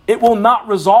 it will not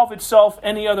resolve itself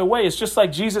any other way. It's just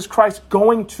like Jesus Christ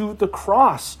going to the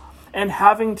cross and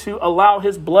having to allow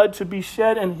his blood to be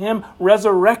shed and him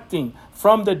resurrecting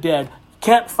from the dead.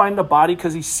 Can't find the body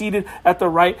because he's seated at the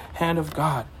right hand of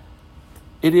God.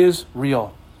 It is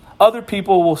real. Other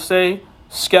people will say,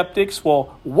 skeptics,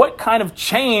 well, what kind of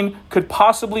chain could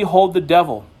possibly hold the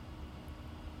devil?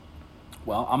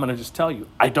 Well, I'm going to just tell you,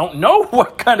 I don't know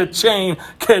what kind of chain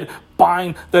could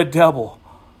bind the devil.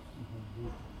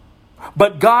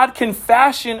 But God can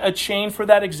fashion a chain for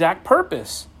that exact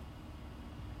purpose.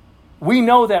 We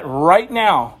know that right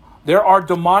now there are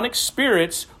demonic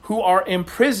spirits who are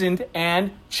imprisoned and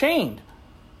chained.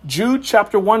 Jude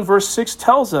chapter 1 verse 6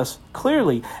 tells us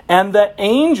clearly, and the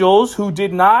angels who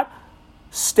did not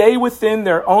stay within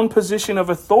their own position of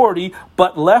authority,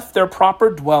 but left their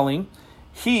proper dwelling,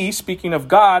 he, speaking of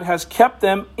God, has kept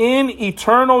them in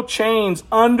eternal chains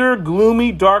under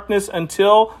gloomy darkness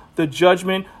until the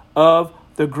judgment of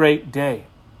the great day.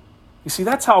 You see,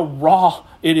 that's how raw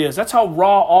it is. That's how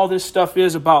raw all this stuff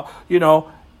is about,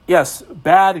 yes,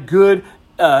 bad, good,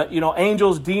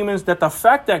 angels, demons, that the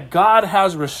fact that God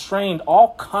has restrained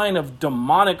all kind of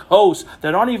demonic hosts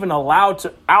that aren't even allowed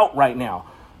out right now.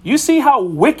 You see how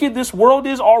wicked this world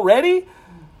is already?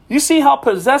 You see how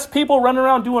possessed people run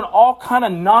around doing all kind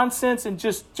of nonsense and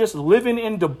just living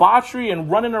in debauchery and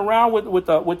running around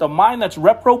with a mind that's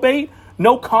reprobate,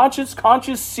 no conscience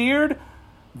seared.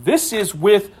 This is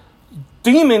with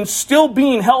demons still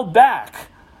being held back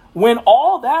When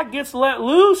all that gets let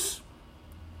loose,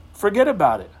 forget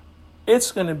about it.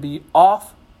 It's going to be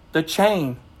off the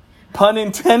chain. Pun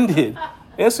intended.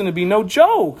 It's going to be no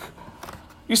joke.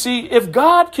 You see, if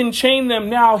God can chain them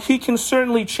now, he can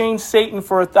certainly chain Satan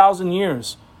for 1,000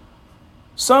 years.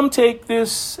 Some take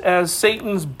this as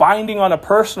Satan's binding on a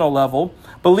personal level,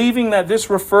 believing that this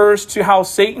refers to how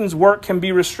Satan's work can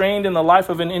be restrained in the life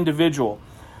of an individual.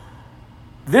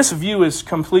 This view is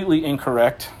completely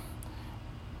incorrect,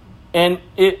 and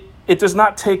it does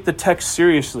not take the text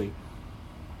seriously.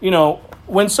 You know,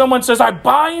 when someone says, I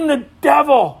bind the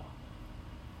devil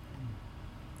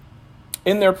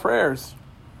in their prayers,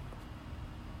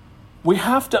 we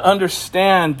have to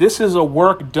understand this is a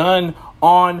work done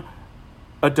on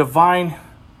a divine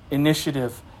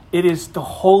initiative. It is the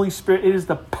Holy Spirit. It is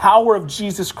the power of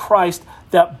Jesus Christ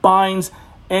that binds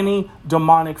any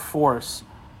demonic force.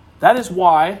 That is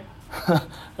why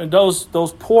those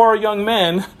poor young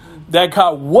men that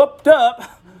got whooped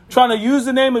up trying to use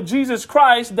the name of Jesus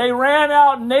Christ, they ran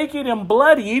out naked and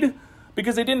bloodied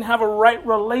because they didn't have a right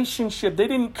relationship. They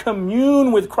didn't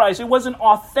commune with Christ. It wasn't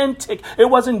authentic. It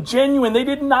wasn't genuine. They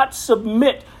did not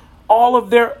submit all of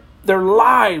their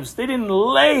lives. They didn't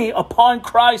lay upon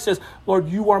Christ as, Lord,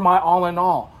 you are my all in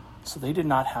all. So they did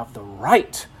not have the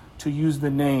right to use the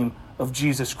name of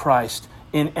Jesus Christ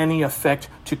in any effect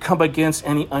to come against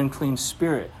any unclean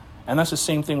spirit. And that's the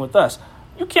same thing with us.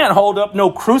 You can't hold up no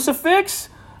crucifix.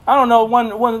 I don't know,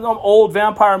 one of them old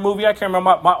vampire movie, I can't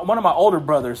remember, one of my older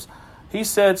brothers, he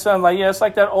said something like, yeah, it's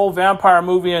like that old vampire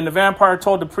movie, and the vampire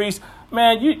told the priest,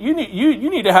 man, you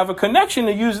need to have a connection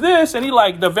to use this. And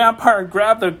the vampire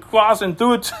grabbed the cross and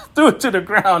threw it to the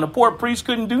ground. The poor priest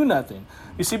couldn't do nothing.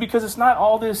 You see, because it's not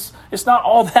all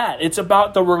that. It's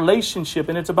about the relationship,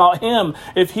 and it's about him.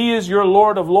 If he is your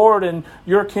Lord of Lords and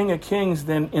your King of Kings,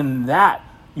 then in that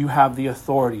you have the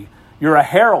authority. You're a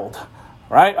herald,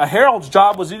 right? A herald's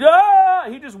job was,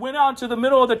 he just went out into the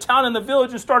middle of the town and the village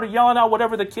and started yelling out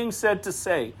whatever the king said to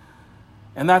say.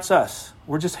 And that's us.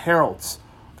 We're just heralds.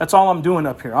 That's all I'm doing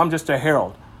up here. I'm just a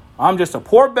herald. I'm just a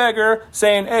poor beggar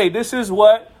saying, hey, this is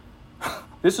what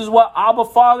Abba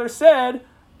Father said,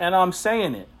 and I'm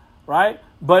saying it, right?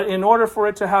 But in order for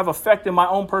it to have effect in my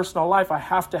own personal life, I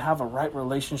have to have a right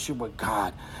relationship with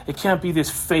God. It can't be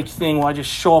this fake thing where I just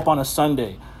show up on a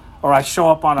Sunday or I show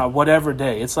up on a whatever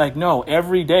day. It's like, no,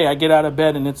 every day I get out of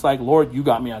bed and it's like, Lord, you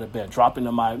got me out of bed. Drop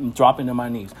into my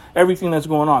knees. Everything that's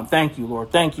going on. Thank you,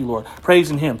 Lord. Thank you, Lord.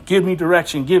 Praising him. Give me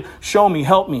direction. Show me,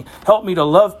 help me to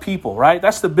love people, right?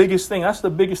 That's the biggest thing. That's the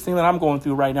biggest thing that I'm going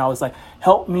through right now is like,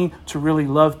 help me to really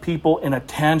love people in a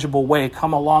tangible way.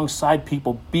 Come alongside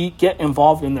people. Get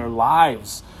involved in their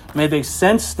lives. May they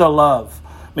sense the love.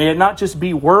 May it not just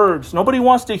be words. Nobody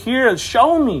wants to hear,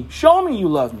 show me you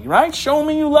love me, right? Show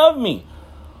me you love me.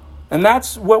 And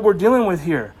that's what we're dealing with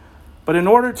here. But in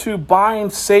order to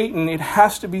bind Satan, it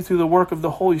has to be through the work of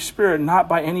the Holy Spirit, not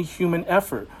by any human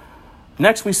effort.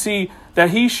 Next, we see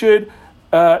that he should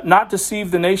not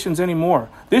deceive the nations anymore.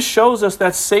 This shows us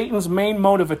that Satan's main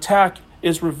mode of attack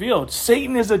is revealed.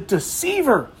 Satan is a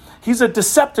deceiver. He's a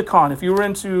Decepticon. If you were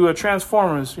into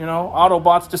Transformers,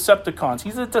 Autobots, Decepticons.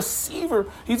 He's a deceiver.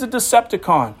 He's a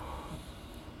Decepticon.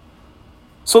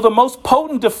 So the most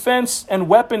potent defense and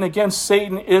weapon against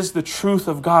Satan is the truth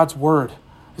of God's word.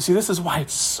 You see, this is why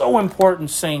it's so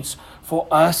important, saints, for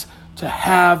us to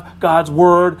have God's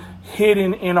word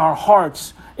hidden in our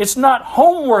hearts. It's not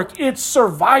homework. It's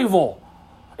survival.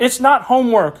 It's not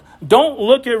homework. Don't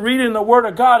look at reading the word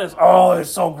of God as,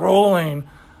 it's so grueling.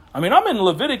 I mean, I'm in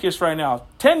Leviticus right now.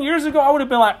 10 years ago, I would have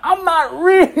been like, I'm not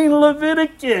reading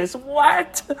Leviticus.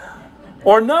 What?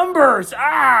 Or Numbers.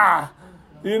 But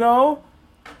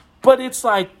it's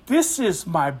like, this is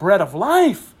my bread of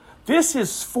life. This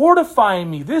is fortifying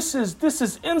me. This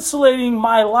is insulating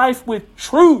my life with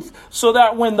truth so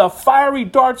that when the fiery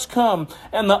darts come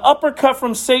and the uppercut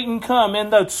from Satan come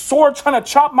and the sword trying to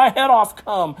chop my head off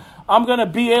come, I'm going to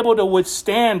be able to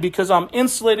withstand because I'm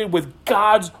insulated with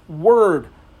God's word.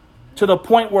 To the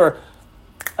point where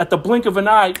at the blink of an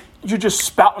eye, you're just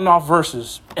spouting off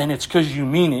verses and it's because you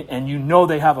mean it and you know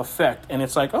they have effect. And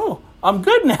it's like, I'm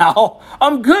good now.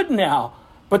 I'm good now.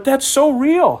 But that's so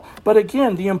real. But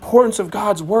again, the importance of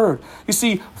God's word. You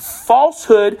see,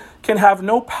 falsehood can have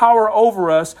no power over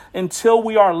us until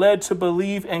we are led to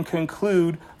believe and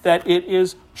conclude that it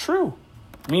is true.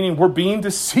 Meaning we're being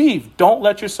deceived. Don't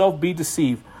let yourself be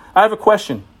deceived. I have a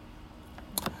question.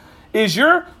 Is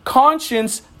your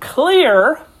conscience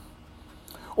clear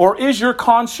or is your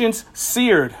conscience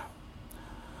seared?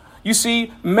 You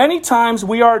see, many times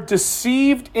we are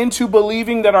deceived into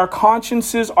believing that our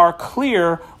consciences are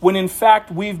clear when in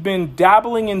fact we've been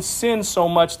dabbling in sin so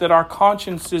much that our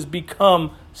consciences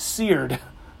become seared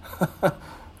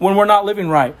when we're not living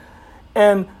right.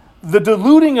 And the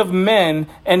deluding of men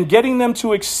and getting them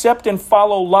to accept and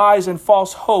follow lies and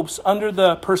false hopes under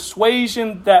the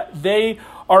persuasion that they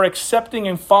are accepting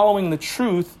and following the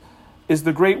truth is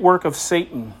the great work of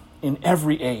Satan in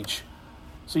every age.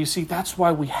 So you see, that's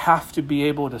why we have to be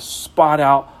able to spot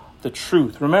out the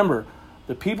truth. Remember,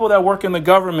 the people that work in the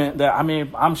government,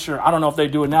 I'm sure, I don't know if they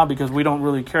do it now because we don't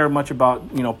really care much about,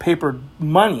 paper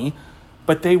money,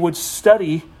 but they would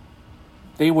study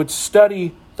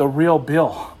the real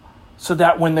bill so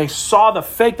that when they saw the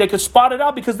fake, they could spot it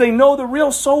out because they know the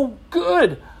real so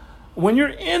good. When you're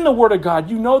in the Word of God,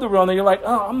 you know the real, and you're like,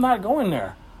 oh, I'm not going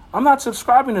there. I'm not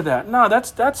subscribing to that. No,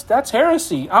 that's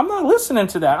heresy. I'm not listening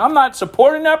to that. I'm not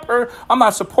supporting that. I'm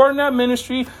not supporting that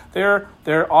ministry. They're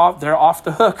off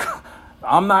the hook.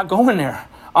 I'm not going there.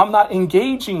 I'm not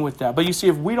engaging with that. But you see,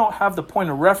 if we don't have the point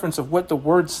of reference of what the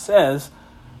Word says,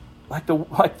 like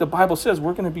the Bible says,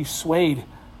 we're going to be swayed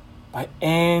by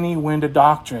any wind of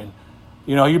doctrine.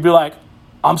 You'd be like,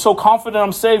 I'm so confident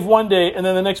I'm saved one day, and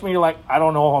then the next minute you're like, I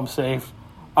don't know if I'm saved.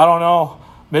 I don't know.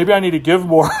 Maybe I need to give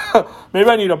more. Maybe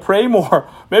I need to pray more.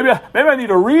 Maybe I need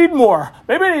to read more.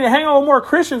 Maybe I need to hang out with more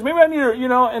Christians. Maybe I need to,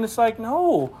 and it's like,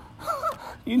 no.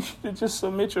 You need to just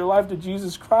submit your life to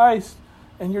Jesus Christ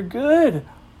and you're good.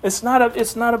 It's not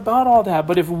about all that.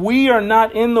 But if we are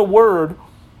not in the Word,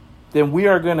 then we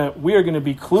are gonna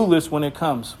be clueless when it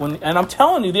comes. And I'm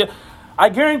telling you, I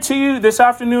guarantee you this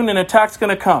afternoon an attack's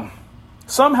gonna come.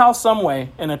 Somehow, some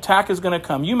way, an attack is gonna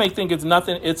come. You may think it's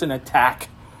nothing, it's an attack.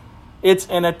 It's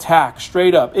an attack,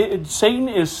 straight up. Satan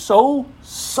is so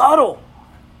subtle.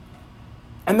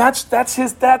 And that's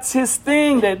his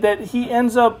thing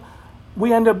that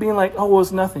we end up being like, oh, well,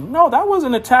 it's nothing. No, that was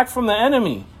an attack from the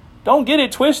enemy. Don't get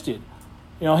it twisted.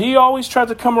 He always tries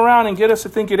to come around and get us to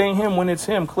think it ain't him when it's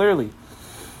him, clearly.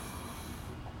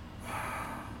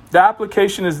 The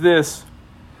application is this.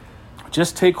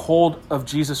 Just take hold of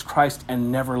Jesus Christ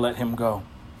and never let him go.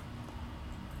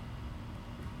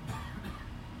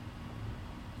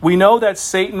 We know that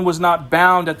Satan was not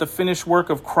bound at the finished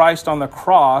work of Christ on the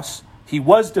cross. He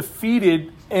was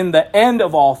defeated in the end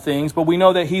of all things, but we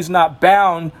know that he's not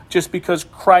bound just because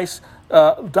Christ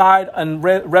died and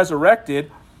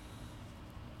resurrected.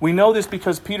 We know this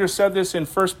because Peter said this in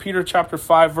 1 Peter chapter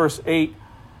 5, verse 8.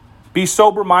 Be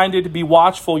sober-minded, be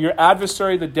watchful. Your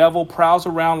adversary, the devil, prowls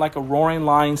around like a roaring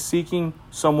lion seeking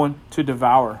someone to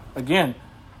devour. Again,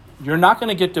 you're not going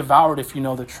to get devoured if you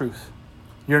know the truth.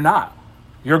 You're not.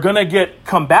 You're going to get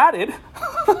combated,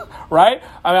 right?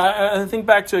 I think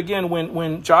back to, again,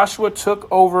 when Joshua took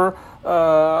over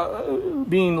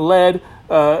being led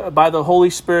by the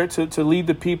Holy Spirit to lead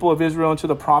the people of Israel into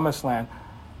the promised land.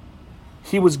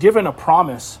 He was given a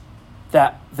promise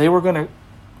that they were going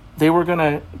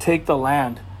to take the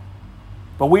land.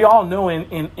 But we all know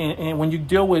in when you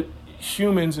deal with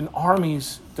humans and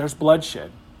armies, there's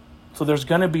bloodshed. So there's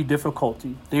going to be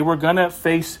difficulty. They were going to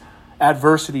face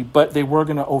adversity, but they were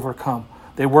going to overcome.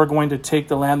 They were going to take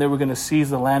the land. They were going to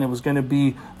seize the land. It was going to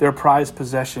be their prized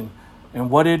possession. And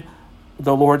what did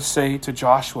the Lord say to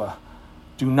Joshua?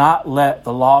 Do not let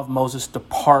the law of Moses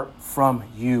depart from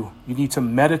you. You need to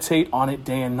meditate on it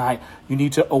day and night. You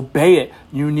need to obey it.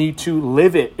 You need to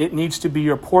live it. It needs to be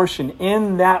your portion.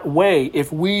 In that way, if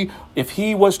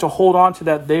he was to hold on to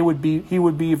that, he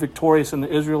would be victorious and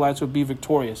the Israelites would be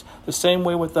victorious. The same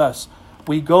way with us.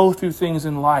 We go through things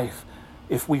in life.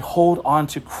 If we hold on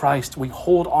to Christ, we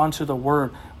hold on to the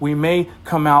Word, we may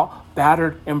come out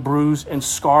battered and bruised and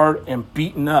scarred and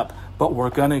beaten up, but we're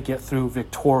going to get through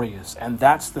victorious. And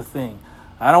that's the thing.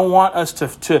 I don't want us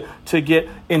to get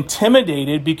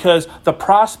intimidated because the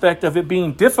prospect of it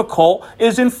being difficult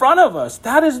is in front of us.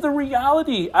 That is the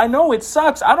reality. I know it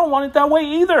sucks. I don't want it that way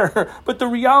either. But the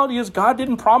reality is God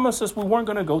didn't promise us we weren't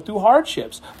going to go through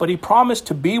hardships, but he promised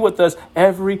to be with us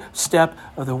every step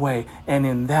of the way. And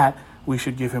in that, we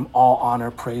should give him all honor,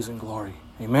 praise, and glory.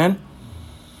 Amen.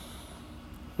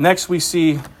 Next, we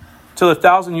see till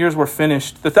 1,000 years were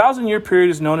finished. The 1,000-year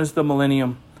period is known as the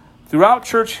millennium. Throughout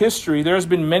church history, there has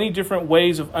been many different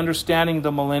ways of understanding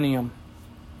the millennium.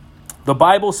 The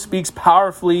Bible speaks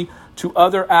powerfully to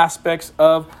other aspects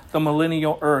of the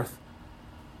millennial earth.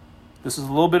 This is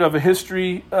a little bit of a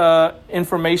history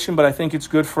information, but I think it's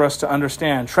good for us to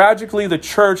understand. Tragically, the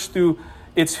church, through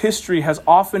its history, has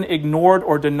often ignored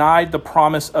or denied the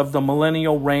promise of the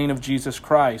millennial reign of Jesus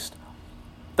Christ.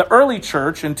 The early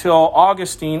church, until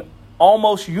Augustine,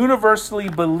 almost universally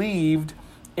believed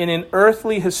in an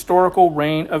earthly historical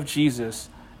reign of Jesus,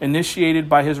 initiated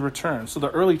by his return. So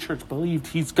the early church believed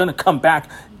he's going to come back,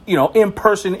 in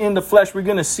person, in the flesh. We're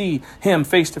going to see him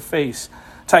face to face.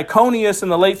 Tychonius in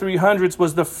the late 300s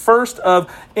was the first to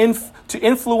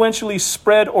influentially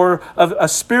spread or of a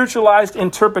spiritualized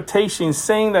interpretation,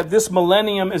 saying that this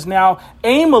millennium is now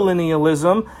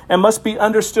amillennialism and must be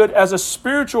understood as a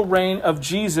spiritual reign of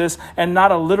Jesus and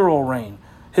not a literal reign.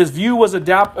 His view was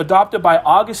adopted by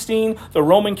Augustine, the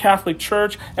Roman Catholic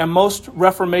Church, and most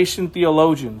Reformation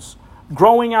theologians.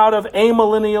 Growing out of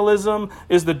amillennialism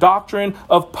is the doctrine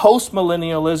of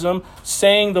postmillennialism,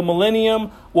 saying the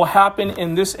millennium will happen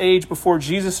in this age before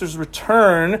Jesus'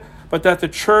 return, but that the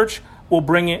church will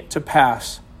bring it to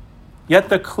pass. Yet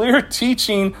the clear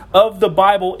teaching of the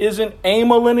Bible isn't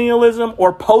amillennialism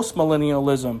or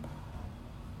postmillennialism,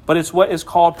 but it's what is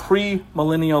called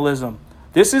premillennialism.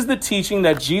 This is the teaching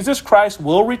that Jesus Christ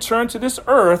will return to this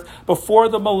earth before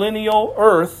the millennial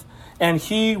earth, and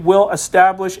he will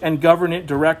establish and govern it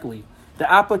directly.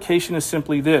 The application is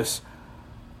simply this.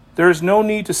 There is no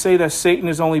need to say that Satan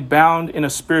is only bound in a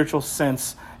spiritual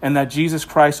sense and that Jesus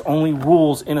Christ only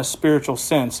rules in a spiritual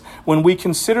sense. When we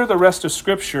consider the rest of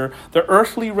Scripture, the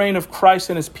earthly reign of Christ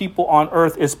and his people on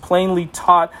earth is plainly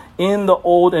taught in the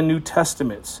Old and New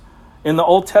Testaments. In the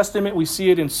Old Testament, we see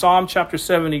it in Psalm chapter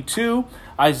 72,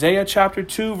 Isaiah chapter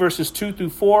 2, verses 2 through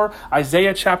 4,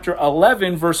 Isaiah chapter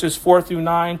 11, verses 4 through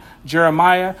 9,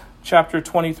 Jeremiah chapter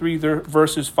 23,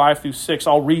 verses 5 through 6.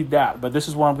 I'll read that, but this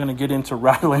is where I'm going to get into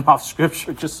rattling off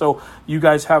Scripture, just so you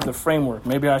guys have the framework.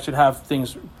 Maybe I should have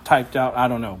things typed out. I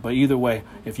don't know. But either way,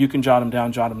 if you can jot them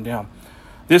down, jot them down.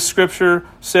 This scripture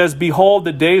says, "Behold,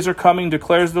 the days are coming,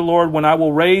 declares the Lord, when I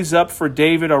will raise up for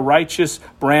David a righteous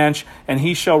branch, and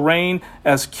he shall reign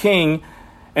as king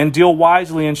and deal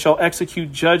wisely and shall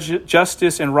execute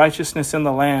justice and righteousness in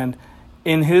the land.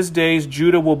 In his days,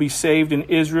 Judah will be saved and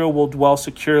Israel will dwell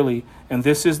securely. And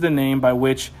this is the name by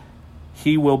which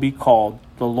he will be called.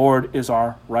 The Lord is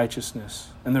our righteousness."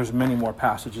 And there's many more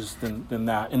passages than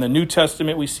that. In the New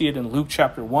Testament, we see it in Luke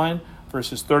chapter 1,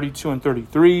 verses 32 and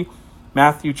 33.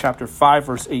 Matthew chapter 5,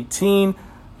 verse 18,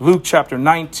 Luke chapter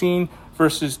 19,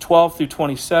 verses 12 through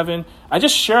 27. I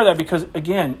just share that because,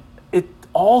 again,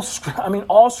 all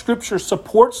Scripture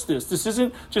supports this. This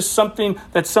isn't just something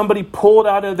that somebody pulled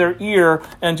out of their ear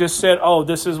and just said, oh,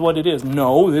 this is what it is.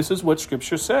 No, this is what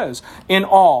Scripture says. In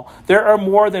all, there are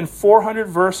more than 400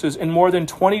 verses and more than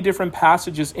 20 different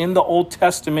passages in the Old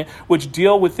Testament which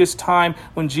deal with this time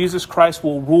when Jesus Christ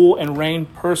will rule and reign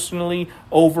personally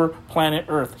over planet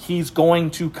Earth. He's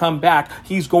going to come back.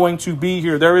 He's going to be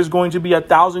here. There is going to be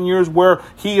 1,000 years where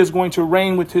he is going to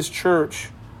reign with his church.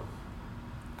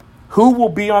 Who will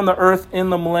be on the earth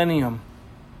in the millennium?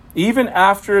 Even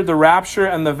after the rapture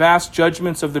and the vast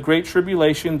judgments of the Great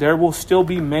Tribulation, there will still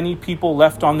be many people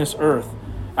left on this earth.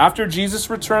 After Jesus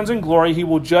returns in glory, he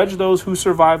will judge those who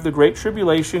survive the Great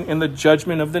Tribulation in the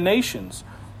judgment of the nations.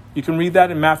 You can read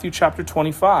that in Matthew chapter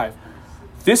 25.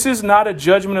 This is not a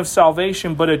judgment of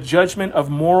salvation, but a judgment of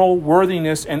moral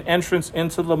worthiness and entrance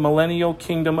into the millennial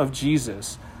kingdom of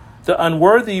Jesus. The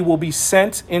unworthy will be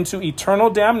sent into eternal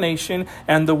damnation,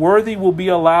 and the worthy will be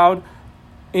allowed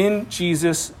in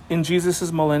Jesus'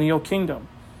 millennial kingdom.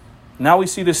 Now we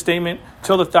see this statement,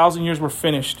 till the 1,000 years were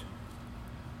finished.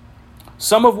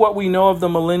 Some of what we know of the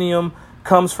millennium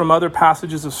comes from other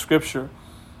passages of Scripture.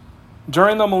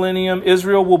 During the millennium,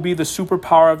 Israel will be the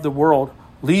superpower of the world,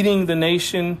 leading the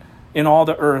nation in all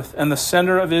the earth. And the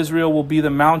center of Israel will be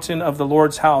the mountain of the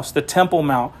Lord's house, the Temple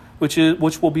Mount, which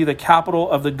will be the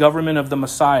capital of the government of the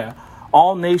Messiah.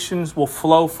 All nations will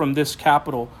flow from this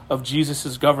capital of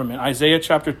Jesus' government. Isaiah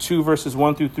chapter 2, verses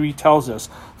 1 through 3 tells us,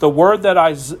 the word that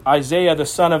Isaiah, the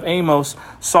son of Amos,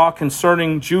 saw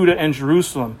concerning Judah and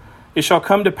Jerusalem. It shall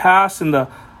come to pass in the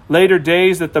later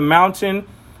days that the mountain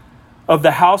of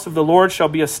the house of the Lord shall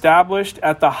be established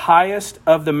at the highest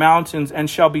of the mountains and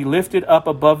shall be lifted up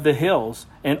above the hills,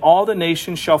 and all the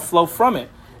nations shall flow from it.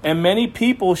 And many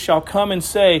people shall come and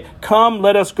say, come,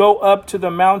 let us go up to the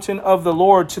mountain of the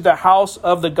Lord, to the house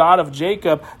of the God of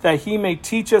Jacob, that he may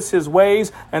teach us his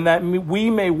ways, and that we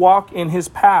may walk in his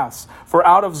paths. For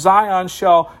out of Zion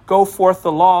shall go forth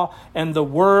the law and the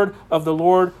word of the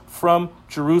Lord from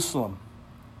Jerusalem.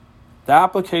 The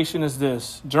application is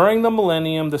this. During the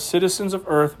millennium, the citizens of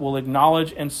earth will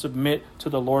acknowledge and submit to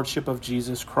the lordship of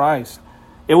Jesus Christ.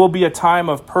 It will be a time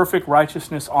of perfect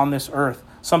righteousness on this earth.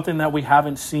 Something that we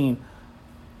haven't seen.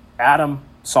 Adam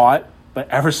saw it, but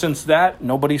ever since that,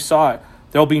 nobody saw it.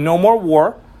 There'll be no more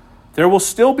war. There will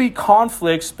still be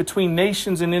conflicts between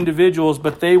nations and individuals,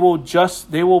 but they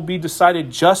will be decided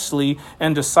justly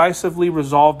and decisively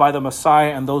resolved by the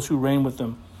Messiah and those who reign with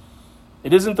them.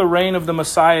 It isn't the reign of the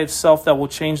Messiah itself that will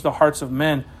change the hearts of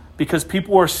men, because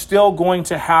people are still going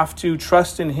to have to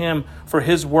trust in him for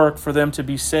his work for them to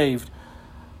be saved.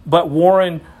 But war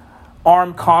and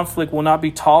armed conflict will not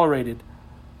be tolerated.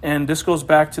 And this goes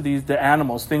back to the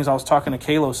animals, things I was talking to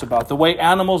Kalos about. The way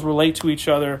animals relate to each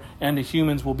other and to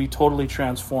humans will be totally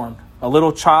transformed. A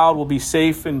little child will be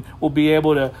safe and will be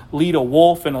able to lead a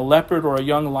wolf and a leopard or a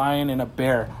young lion and a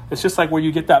bear. It's just like where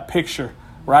you get that picture,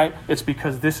 right? It's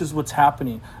because this is what's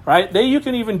happening, right? You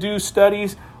can even do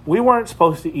studies. We weren't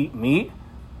supposed to eat meat.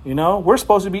 We're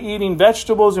supposed to be eating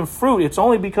vegetables and fruit. It's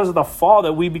only because of the fall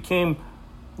that we became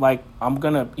like, I'm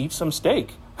going to eat some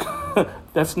steak.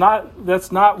 That's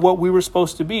not what we were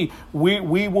supposed to be.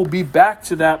 We will be back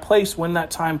to that place when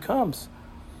that time comes.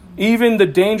 Even the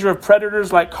danger of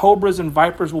predators like cobras and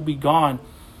vipers will be gone.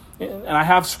 And I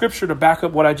have scripture to back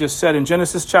up what I just said. In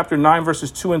Genesis chapter 9,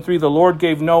 verses 2 and 3, the Lord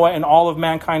gave Noah and all of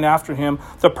mankind after him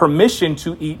the permission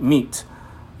to eat meat.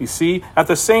 You see, at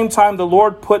the same time, the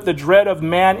Lord put the dread of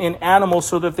man in animals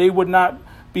so that they would not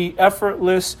be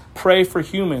effortless prey for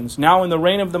humans. Now in the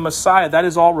reign of the Messiah, that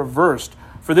is all reversed.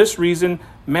 For this reason,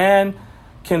 man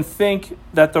can think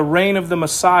that the reign of the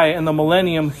Messiah and the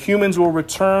millennium, humans will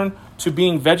return to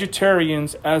being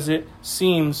vegetarians as it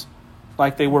seems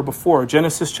like they were before.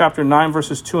 Genesis chapter 9,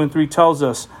 verses 2 and 3 tells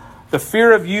us, the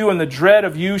fear of you and the dread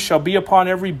of you shall be upon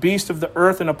every beast of the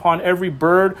earth and upon every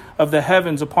bird of the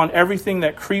heavens, upon everything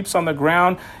that creeps on the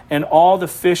ground and all the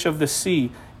fish of the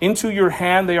sea. Into your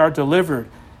hand they are delivered.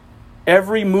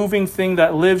 Every moving thing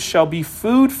that lives shall be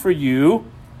food for you.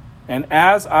 And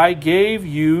as I gave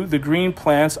you the green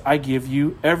plants, I give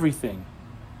you everything.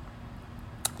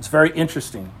 It's very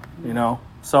interesting,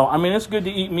 So, it's good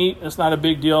to eat meat. It's not a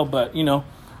big deal, but,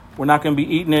 we're not going to be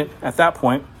eating it at that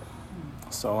point.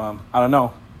 So, I don't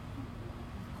know.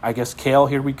 I guess kale,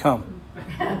 here we come.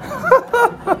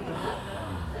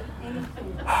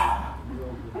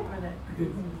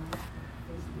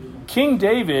 King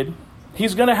David,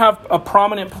 he's going to have a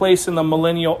prominent place in the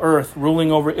millennial earth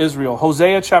ruling over Israel.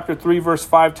 Hosea chapter 3 verse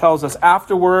 5 tells us,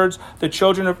 afterwards the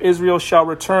children of Israel shall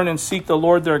return and seek the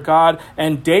Lord their God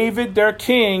and David their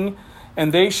king,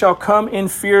 and they shall come in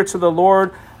fear to the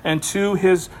Lord and to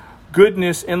his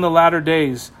goodness in the latter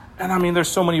days. And there's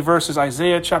so many verses.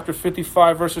 Isaiah chapter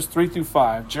 55 verses 3 through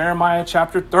 5. Jeremiah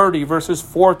chapter 30 verses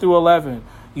 4 through 11.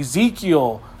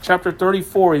 Ezekiel chapter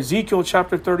 34. Ezekiel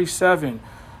chapter 37.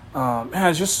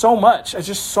 It's just so much. It's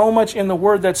just so much in the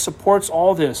word that supports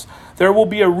all this. There will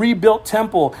be a rebuilt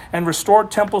temple and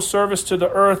restored temple service to the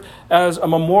earth as a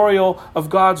memorial of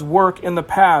God's work in the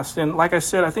past. And like I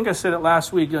said, I think I said it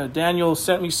last week, Daniel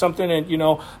sent me something, and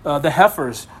the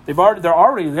heifers, they're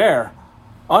already there,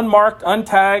 unmarked,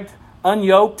 untagged,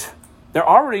 unyoked. They're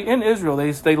already in Israel.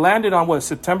 They landed on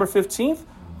September 15th,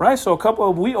 right? So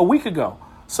a week ago.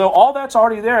 So all that's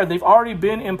already there. They've already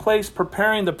been in place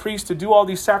preparing the priests to do all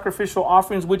these sacrificial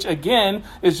offerings, which again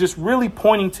is just really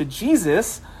pointing to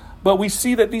Jesus. But we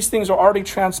see that these things are already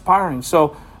transpiring.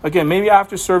 So again, maybe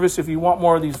after service, if you want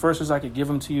more of these verses, I could give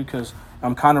them to you because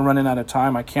I'm kind of running out of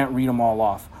time. I can't read them all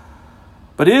off.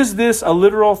 But is this a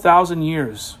literal 1,000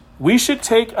 years? We should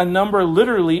take a number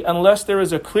literally unless there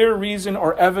is a clear reason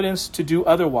or evidence to do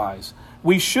otherwise.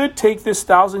 We should take this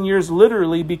 1,000 years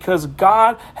literally because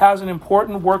God has an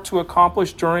important work to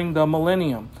accomplish during the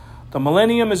millennium. The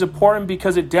millennium is important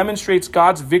because it demonstrates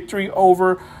God's victory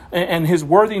over and his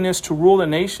worthiness to rule the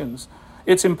nations.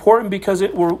 It's important because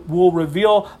it will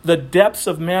reveal the depths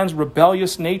of man's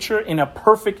rebellious nature in a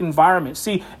perfect environment.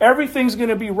 See, everything's going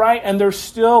to be right, and there's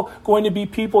still going to be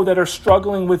people that are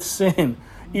struggling with sin,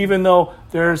 even though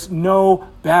there's no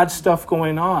bad stuff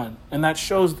going on. And that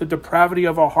shows the depravity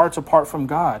of our hearts apart from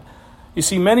God. You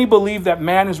see, many believe that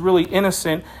man is really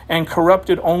innocent and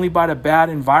corrupted only by the bad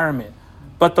environment.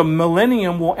 But the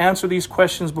millennium will answer these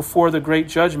questions before the great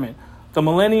judgment. The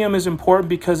millennium is important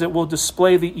because it will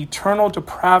display the eternal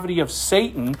depravity of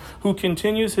Satan, who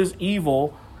continues his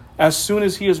evil as soon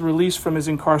as he is released from his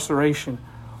incarceration.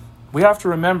 We have to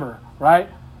remember, right?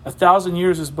 1,000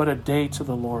 years is but a day to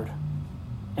the Lord,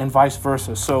 and vice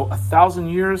versa. So 1,000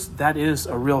 years, that is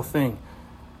a real thing.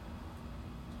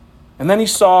 And then he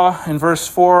saw in verse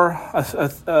 4,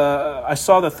 I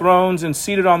saw the thrones, and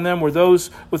seated on them were those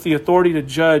with the authority to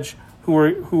judge,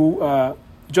 who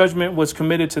judgment was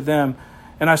committed to them.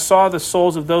 And I saw the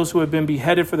souls of those who had been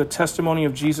beheaded for the testimony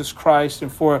of Jesus Christ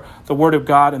and for the word of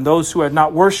God, and those who had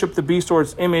not worshipped the beast or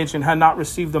its image and had not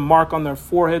received the mark on their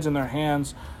foreheads and their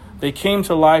hands. They came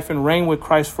to life and reigned with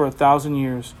Christ for 1,000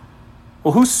 years.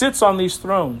 Well, who sits on these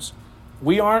thrones?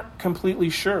 We aren't completely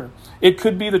sure. It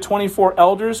could be the 24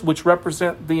 elders, which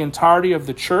represent the entirety of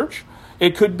the church.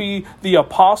 It could be the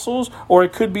apostles, or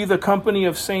it could be the company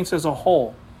of saints as a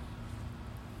whole.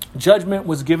 Judgment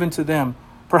was given to them.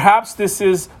 Perhaps this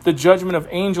is the judgment of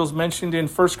angels mentioned in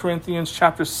 1 Corinthians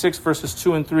chapter 6, verses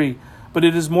 2 and 3. But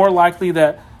it is more likely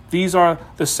that these are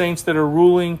the saints that are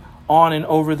ruling on and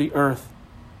over the earth.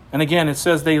 And again, it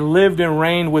says they lived and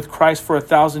reigned with Christ for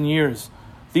 1,000 years.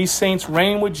 These saints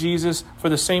reigned with Jesus for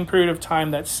the same period of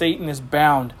time that Satan is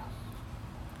bound.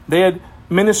 They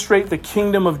administrate the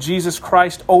kingdom of Jesus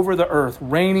Christ over the earth,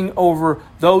 reigning over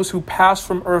those who pass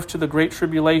from earth to the great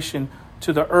tribulation,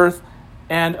 to the earth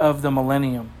and of the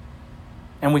millennium.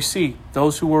 And we see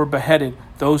those who were beheaded,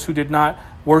 those who did not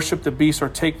worship the beast or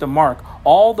take the mark.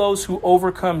 All those who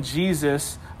overcome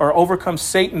Jesus or overcome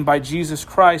Satan by Jesus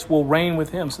Christ will reign with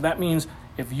him. So that means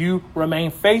if you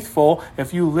remain faithful,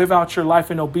 if you live out your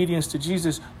life in obedience to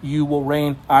Jesus, you will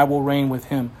reign. I will reign with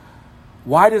him.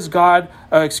 Why does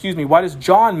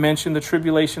John mention the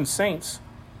tribulation saints?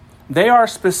 They are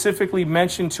specifically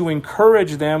mentioned to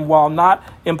encourage them while not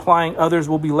implying others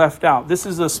will be left out. This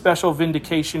is a special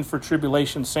vindication for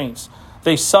tribulation saints.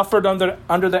 They suffered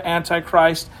under the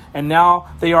Antichrist, and now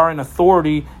they are in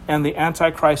authority, and the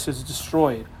Antichrist is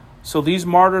destroyed. So these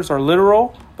martyrs are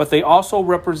literal, but they also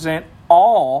represent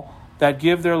all that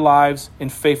give their lives in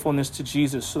faithfulness to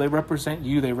Jesus. So they represent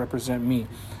you, they represent me.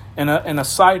 And a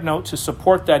side note to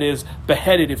support that is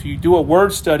beheaded. If you do a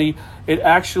word study, it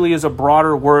actually is a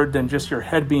broader word than just your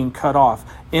head being cut off.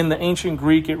 In the ancient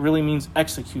Greek, it really means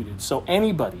executed. So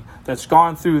anybody that's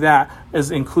gone through that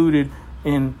is included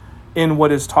in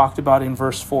what is talked about in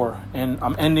verse 4. And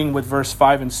I'm ending with verse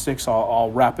 5 and 6. I'll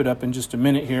wrap it up in just a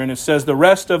minute here. And it says, the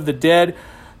rest of the dead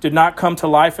did not come to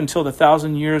life until the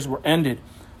 1,000 years were ended.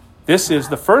 This is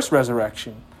the first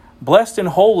resurrection. Blessed and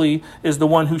holy is the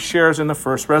one who shares in the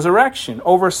first resurrection.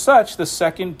 Over such, the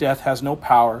second death has no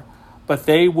power, but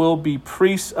they will be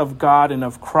priests of God and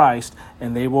of Christ,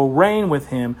 and they will reign with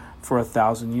him for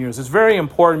 1,000 years. It's very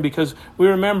important because we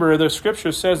remember the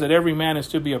scripture says that every man is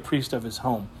to be a priest of his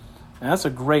home. And that's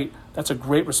a great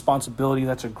responsibility.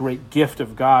 That's a great gift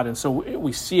of God. And so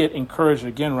we see it encouraged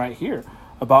again right here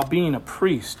about being a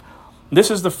priest.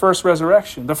 This is the first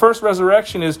resurrection. The first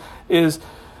resurrection is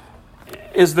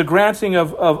the granting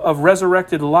of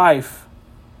resurrected life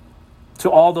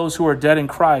to all those who are dead in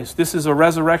Christ. This is a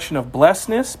resurrection of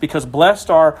blessedness, because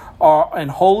blessed are and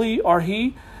holy are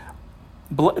he.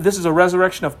 This is a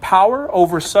resurrection of power.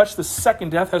 Over such, the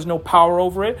second death has no power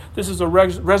over it. This is a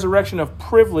resurrection of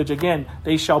privilege. Again,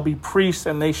 they shall be priests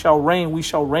and they shall reign. We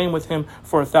shall reign with him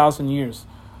for 1,000 years.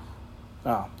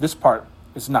 This part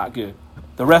is not good.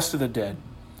 The rest of the dead.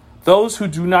 Those who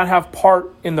do not have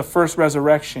part in the first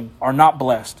resurrection are not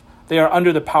blessed. They are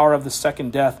under the power of the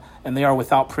second death, and they are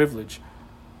without privilege.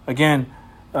 Again,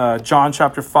 John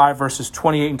chapter 5, verses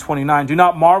 28 and 29. Do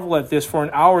not marvel at this, for an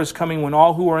hour is coming when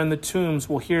all who are in the tombs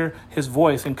will hear his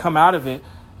voice and come out of it.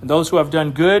 And those who have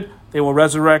done good, they will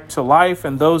resurrect to life,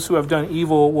 and those who have done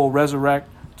evil will resurrect.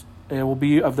 It will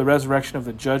be of the resurrection of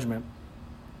the judgment.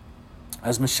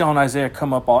 As Michelle and Isaiah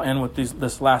come up, I'll end with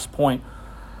this last point.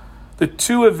 The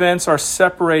two events are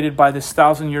separated by this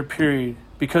 1,000-year period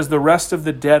because the rest of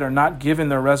the dead are not given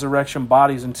their resurrection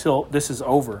bodies until this is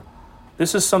over.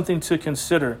 This is something to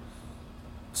consider.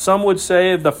 Some would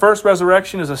say the first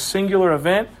resurrection is a singular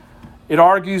event. It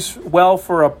argues well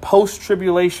for a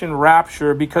post-tribulation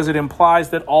rapture because it implies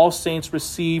that all saints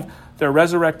receive their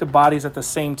resurrected bodies at the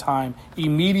same time,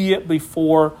 immediately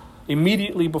before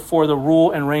the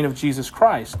rule and reign of Jesus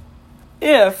Christ.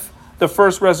 If the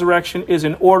first resurrection is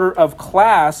an order of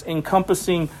class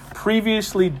encompassing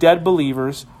previously dead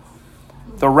believers,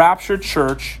 the raptured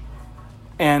church,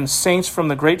 and saints from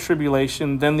the Great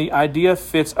Tribulation, then the idea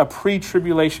fits a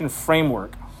pre-tribulation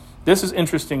framework. This is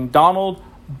interesting. Donald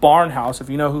Barnhouse, if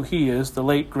you know who he is, the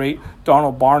late, great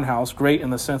Donald Barnhouse, great in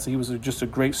the sense that he was just a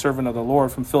great servant of the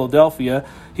Lord from Philadelphia.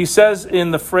 He says in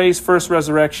the phrase first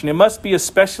resurrection, it must be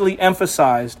especially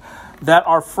emphasized that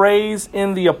our phrase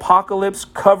in the apocalypse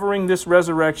covering this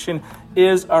resurrection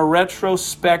is a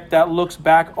retrospect that looks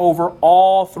back over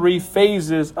all three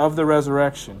phases of the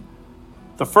resurrection.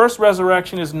 The first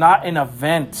resurrection is not an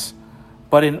event,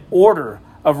 but an order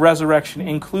of resurrection,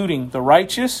 including the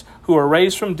righteous who are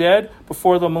raised from dead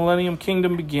before the millennium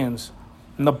kingdom begins.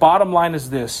 And the bottom line is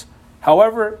this.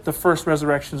 However, the first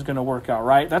resurrection is going to work out,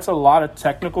 right? That's a lot of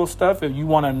technical stuff. If you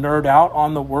want to nerd out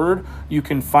on the word, you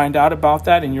can find out about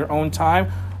that in your own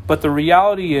time. But the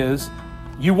reality is,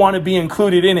 you want to be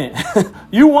included in it.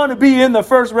 You want to be in the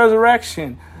first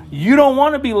resurrection. You don't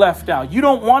want to be left out. You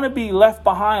don't want to be left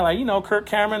behind. Like, Kirk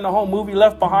Cameron, the whole movie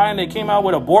Left Behind, they came out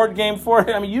with a board game for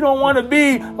it. I mean, you don't want to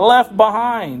be left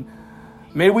behind.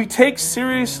 May we take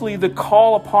seriously the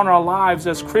call upon our lives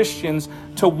as Christians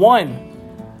to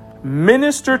 1,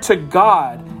 minister to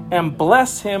God and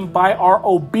bless Him by our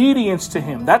obedience to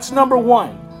Him. That's number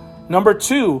 1. Number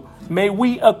 2, may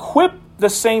we equip the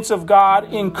saints of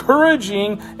God,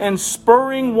 encouraging and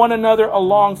spurring one another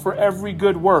along for every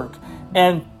good work.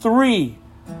 And 3,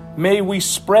 may we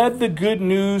spread the good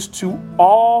news to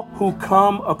all who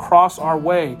come across our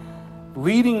way,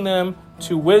 leading them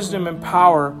to wisdom and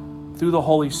power through the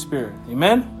Holy Spirit.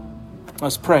 Amen?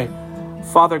 Let's pray.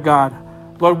 Father God,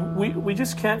 Lord, we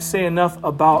just can't say enough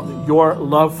about your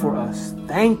love for us.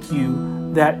 Thank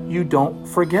you that you don't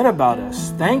forget about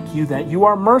us. Thank you that you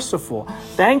are merciful.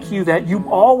 Thank you that you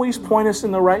always point us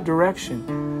in the right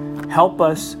direction. Help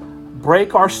us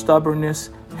break our stubbornness.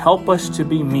 Help us to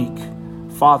be meek.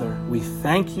 Father, we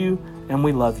thank you and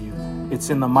we love you.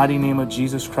 It's in the mighty name of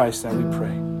Jesus Christ that we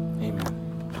pray.